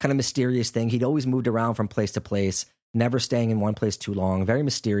really kind of mysterious thing. He'd always moved around from place to place, never staying in one place too long. Very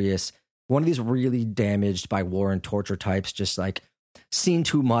mysterious. One of these really damaged by war and torture types, just like seen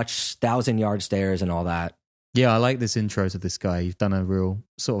too much, 1,000-yard stares and all that. Yeah, I like this intro to this guy. You've done a real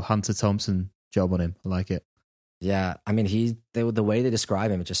sort of Hunter Thompson job on him. I like it. Yeah, I mean, the way they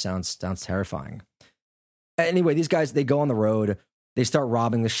describe him, it just sounds terrifying. Anyway, these guys, they go on the road. They start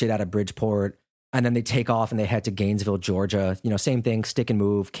robbing the shit out of Bridgeport, and then they take off and they head to Gainesville, Georgia. Same thing, stick and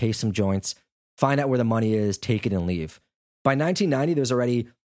move, case some joints, find out where the money is, take it and leave. By 1990, there's already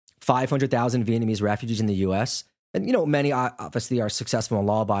 500,000 Vietnamese refugees in the U.S. And, many obviously are successful and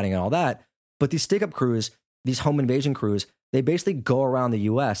law-abiding and all that. But these stick-up crews, these home invasion crews, they basically go around the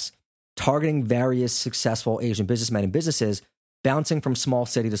U.S. targeting various successful Asian businessmen and businesses, bouncing from small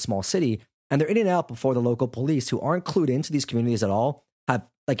city to small city. And they're in and out before the local police, who aren't clued into these communities at all, have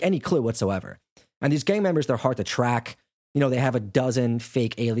like any clue whatsoever. And these gang members, they're hard to track. They have a dozen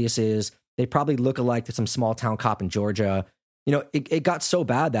fake aliases. They probably look alike to some small-town cop in Georgia. It got so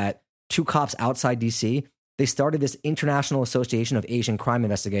bad that 2 cops outside D.C., they started this International Association of Asian Crime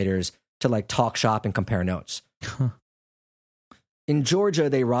Investigators to like talk shop and compare notes. In Georgia,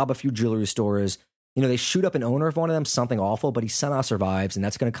 they rob a few jewelry stores. They shoot up an owner of one of them, something awful, but he somehow survives, and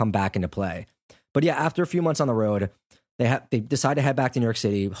that's going to come back into play. But yeah, after a few months on the road, they decide to head back to New York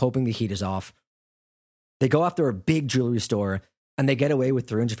City, hoping the heat is off. They go after a big jewelry store, and they get away with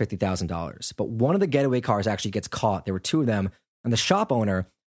 $350,000. But one of the getaway cars actually gets caught. There were 2 of them, and the shop owner,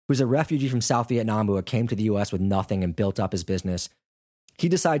 who's a refugee from South Vietnam who came to the U.S. with nothing and built up his business, he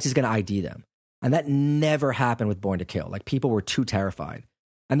decides he's going to ID them. And that never happened with Born to Kill. Like, people were too terrified.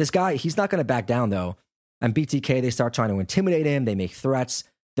 And this guy, he's not going to back down, though. And BTK, they start trying to intimidate him. They make threats.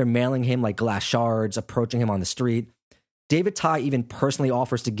 They're mailing him like glass shards, approaching him on the street. David Tai even personally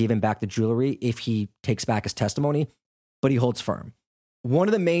offers to give him back the jewelry if he takes back his testimony, but he holds firm. One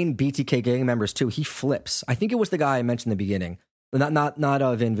of the main BTK gang members, too, he flips. I think it was the guy I mentioned in the beginning. Not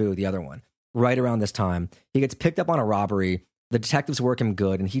Vin Vu, the other one. Right around this time, he gets picked up on a robbery. The detectives work him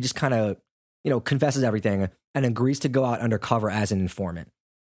good, and he just kind of, confesses everything and agrees to go out undercover as an informant.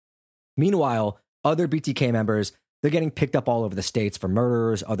 Meanwhile, other BTK members, they're getting picked up all over the states for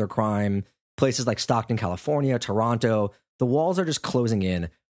murders, other crime, places like Stockton, California, Toronto. The walls are just closing in.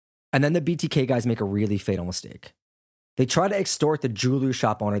 And then the BTK guys make a really fatal mistake. They try to extort the jewelry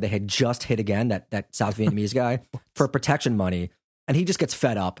shop owner they had just hit again, that South Vietnamese guy, for protection money. And he just gets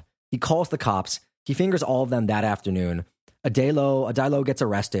fed up. He calls the cops. He fingers all of them that afternoon. Adilo gets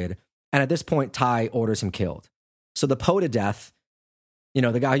arrested. And at this point, Thai orders him killed. So the Po to death,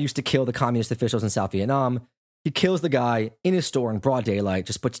 the guy who used to kill the communist officials in South Vietnam, he kills the guy in his store in broad daylight,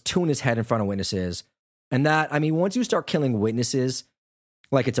 just puts 2 in his head in front of witnesses. And once you start killing witnesses,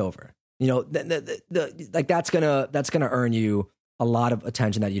 like, it's over. That's gonna earn you a lot of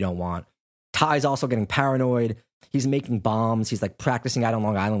attention that you don't want. Ty's also getting paranoid. He's making bombs. He's like practicing out on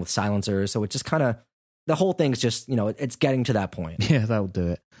Long Island with silencers. So it just kind of, the whole thing's just, it's getting to that point. Yeah, that'll do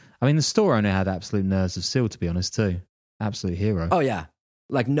it. I mean, the store owner had absolute nerves of steel, to be honest, too. Absolute hero. Oh yeah,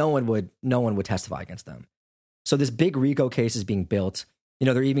 like no one would testify against them. So this big RICO case is being built.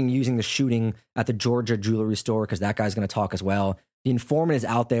 They're even using the shooting at the Georgia jewelry store because that guy's going to talk as well. The informant is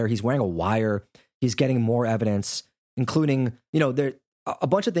out there. He's wearing a wire. He's getting more evidence, including, there a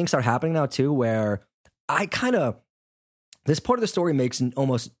bunch of things start happening now too, where this part of the story makes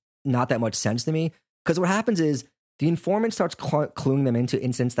almost not that much sense to me. Because what happens is the informant starts cluing them into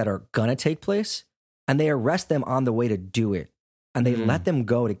incidents that are going to take place, and they arrest them on the way to do it. And they let them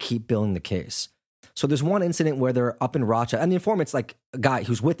go to keep building the case. So there's one incident where they're up in Rochester, and the informant's like a guy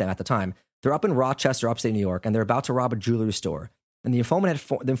who's with them at the time. They're up in Rochester, upstate New York, and they're about to rob a jewelry store. And the informant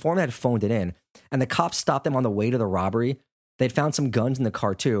had phoned it in, and the cops stopped them on the way to the robbery. They'd found some guns in the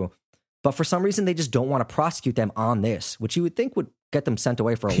car too, but for some reason they just don't want to prosecute them on this, which you would think would get them sent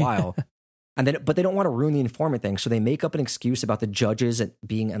away for a while. But they don't want to ruin the informant thing, so they make up an excuse about the judges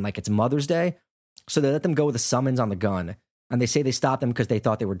being and like it's Mother's Day, so they let them go with a summons on the gun, and they say they stopped them because they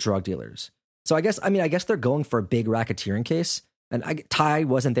thought they were drug dealers. So I guess they're going for a big racketeering case, and Ty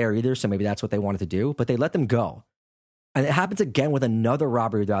wasn't there either, so maybe that's what they wanted to do, but they let them go. And it happens again with another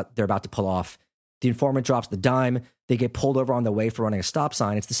robbery that they're about to pull off. The informant drops the dime. They get pulled over on the way for running a stop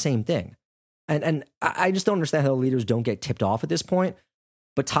sign. It's the same thing. And I just don't understand how the leaders don't get tipped off at this point.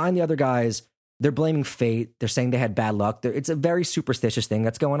 But Ty and the other guys, they're blaming fate. They're saying they had bad luck. It's a very superstitious thing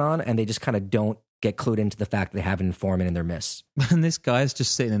that's going on, and they just kind of don't get clued into the fact that they have an informant in their midst. And this guy's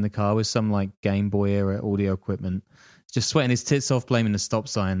just sitting in the car with some like Game Boy era audio equipment, just sweating his tits off, blaming the stop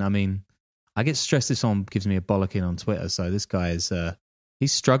sign. I mean, I get stressed if someone gives me a bollocking on Twitter, so this guy is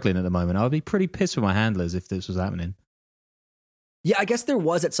he's struggling at the moment. I would be pretty pissed with my handlers if this was happening. Yeah, I guess there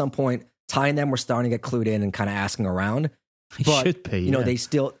was at some point, Ty and them were starting to get clued in and kind of asking around. He but, should be. You know, they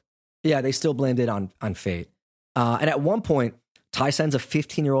still blamed it on fate. And at one point, Ty sends a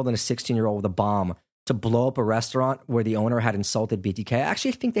 15-year-old and a 16-year-old with a bomb to blow up a restaurant where the owner had insulted BTK. I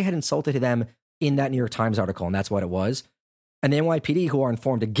actually think they had insulted them in that New York Times article, and that's what it was. And the NYPD, who are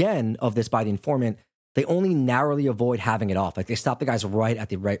informed again of this by the informant, they only narrowly avoid having it off. Like, they stop the guys right at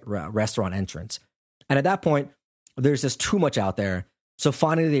the restaurant entrance. And at that point, there's just too much out there. So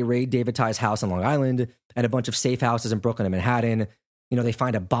finally, they raid David Ty's house on Long Island and a bunch of safe houses in Brooklyn and Manhattan. You know, they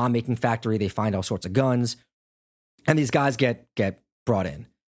find a bomb-making factory. They find all sorts of guns. And these guys get brought in.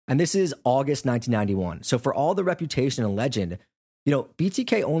 And this is August 1991. So for all the reputation and legend, you know,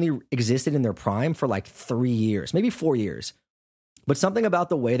 BTK only existed in their prime for like 3 years, maybe 4 years. But something about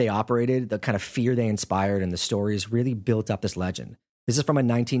the way they operated, the kind of fear they inspired, and the stories really built up this legend. This is from a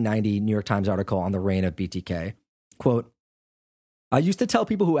 1990 New York Times article on the reign of BTK. Quote, "I used to tell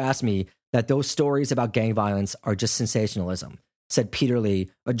people who asked me that those stories about gang violence are just sensationalism," said Peter Lee,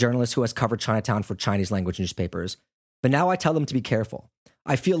 a journalist who has covered Chinatown for Chinese language newspapers. "But now I tell them to be careful.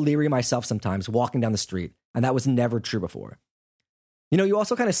 I feel leery myself sometimes walking down the street, and that was never true before." You know, you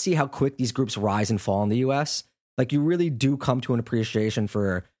also kind of see how quick these groups rise and fall in the US. Like, you really do come to an appreciation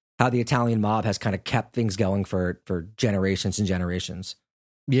for how the Italian mob has kind of kept things going for generations and generations.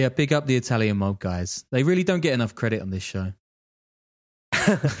 Yeah, big up the Italian mob guys. They really don't get enough credit on this show.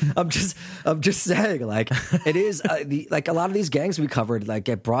 I'm just saying, like, it is like a lot of these gangs we covered like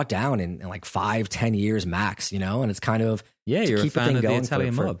get brought down in like 5-10 years max, you know, and it's kind of you're a fan of the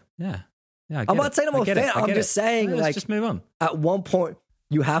Italian mob. Yeah, I'm not saying I'm a fan. I'm just saying, let's like, just move on. At one point,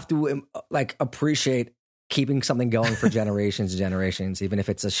 you have to like appreciate keeping something going for generations and generations, even if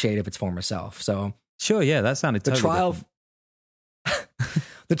it's a shade of its former self. So sure, yeah, that sounded totally different.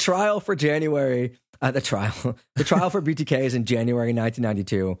 The trial for January. The trial for BTK is in January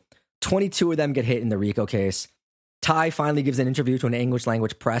 1992. 22 of them get hit in the RICO case. Ty finally gives an interview to an English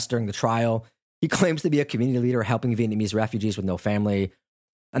language press during the trial. He claims to be a community leader helping Vietnamese refugees with no family.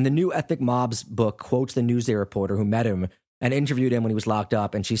 And the new Ethnic Mobs book quotes the Newsday reporter who met him and interviewed him when he was locked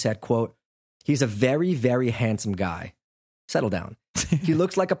up. And she said, quote, "He's a very, very handsome guy. Settle down. He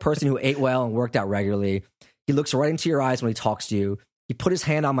looks like a person who ate well and worked out regularly. He looks right into your eyes when he talks to you. He put his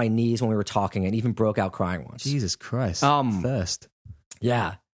hand on my knees when we were talking and even broke out crying once." Jesus Christ. First.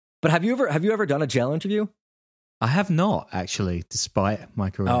 Yeah. But have you ever done a jail interview? I have not, actually, despite my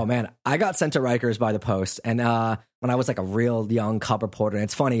career. Oh, man. I got sent to Rikers by the Post. And when I was like a real young cub reporter, and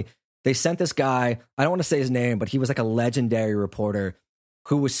it's funny, they sent this guy, I don't want to say his name, but he was like a legendary reporter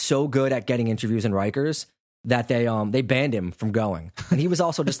who was so good at getting interviews in Rikers that they banned him from going. And he was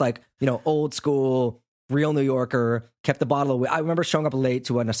also just like, you know, old school, real New Yorker, kept the bottle of, I remember showing up late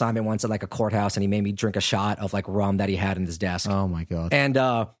to an assignment once at like a courthouse, and he made me drink a shot of like rum that he had in his desk. Oh my God. And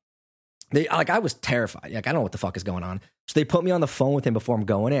I was terrified. Like, I don't know what the fuck is going on. So they put me on the phone with him before I'm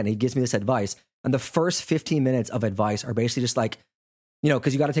going in, and he gives me this advice. And the first 15 minutes of advice are basically just like, you know,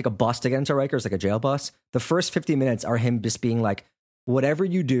 because you got to take a bus to get into Rikers, like a jail bus. The first 15 minutes are him just being like, whatever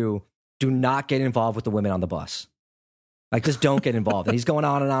you do not get involved with the women on the bus. Like, just don't get involved. And he's going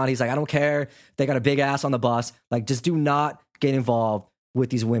on and on. He's like, I don't care. They got a big ass on the bus. Like, just do not get involved with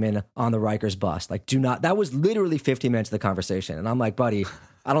these women on the Rikers bus. Like, do not. That was literally 15 minutes of the conversation. And I'm like, buddy,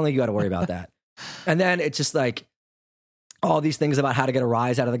 I don't think you got to worry about that. And then it's just like all these things about how to get a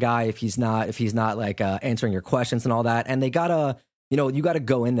rise out of the guy if he's not like answering your questions and all that. And they gotta, you know, you got to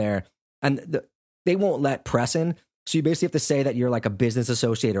go in there, and they won't let press in. So you basically have to say that you're like a business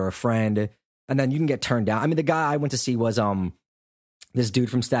associate or a friend, and then you can get turned down. I mean, the guy I went to see was this dude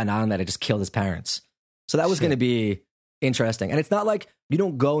from Staten Island that had just killed his parents. So that was going to be interesting. And it's not like you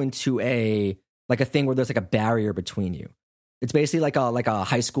don't go into a thing where there's like a barrier between you. It's basically like a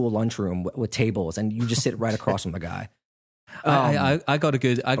high school lunchroom with tables, and you just sit right across from the guy. I got a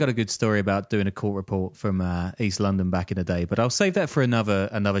good story about doing a court report from East London back in the day, but I'll save that for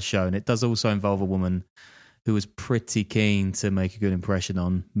another show. And it does also involve a woman who was pretty keen to make a good impression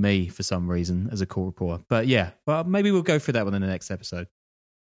on me for some reason as a court reporter. But yeah, well, maybe we'll go through that one in the next episode.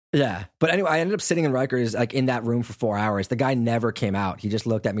 Yeah. But anyway, I ended up sitting in Rikers, like in that room for 4 hours. The guy never came out. He just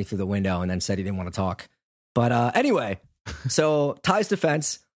looked at me through the window and then said he didn't want to talk. But anyway, so Ty's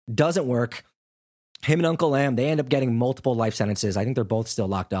defense doesn't work. Him and Uncle Lam, they end up getting multiple life sentences. I think they're both still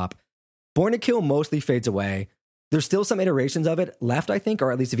locked up. Born to Kill mostly fades away. There's still some iterations of it left, I think,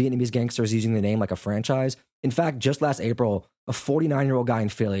 or at least Vietnamese gangsters using the name like a franchise. In fact, just last April, a 49-year-old guy in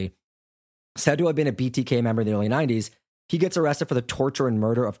Philly, said to have been a BTK member in the early 90s, he gets arrested for the torture and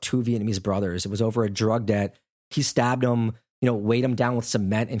murder of 2 Vietnamese brothers. It was over a drug debt. He stabbed them, weighed them down with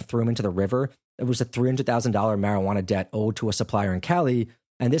cement and threw them into the river. It was a $300,000 marijuana debt owed to a supplier in Cali.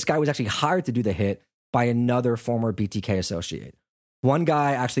 And this guy was actually hired to do the hit by another former BTK associate. One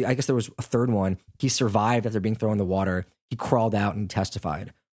guy, actually, I guess there was a third one. He survived after being thrown in the water. He crawled out and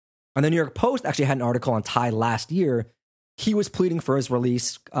testified. And the New York Post actually had an article on Ty last year. He was pleading for his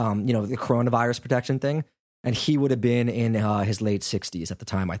release, the coronavirus protection thing. And he would have been in his late 60s at the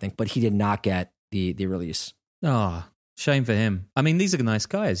time, I think. But he did not get the release. Oh, shame for him. I mean, these are nice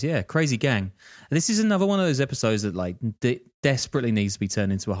guys. Yeah, crazy gang. And this is another one of those episodes that desperately needs to be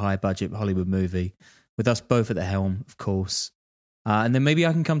turned into a high-budget Hollywood movie with us both at the helm, of course. And then maybe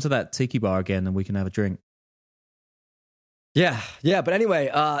I can come to that tiki bar again and we can have a drink. Yeah. But anyway,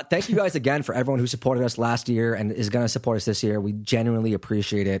 thank you guys again for everyone who supported us last year and is going to support us this year. We genuinely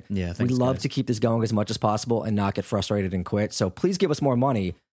appreciate it. Yeah, thanks, we love guys. to keep this going as much as possible and not get frustrated and quit. So please give us more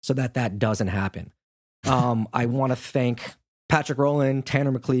money so that doesn't happen. I want to thank Patrick Rowland,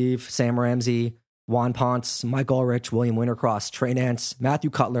 Tanner McCleve, Sam Ramsey, Juan Ponce, Mike Ulrich, William Wintercross, Trey Nance, Matthew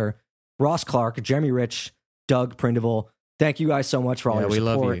Cutler, Ross Clark, Jeremy Rich, Doug Prindiville. Thank you guys so much for all your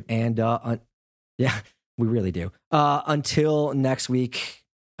support. Love you. And yeah, we really do. Until next week,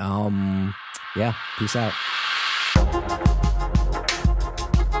 peace out.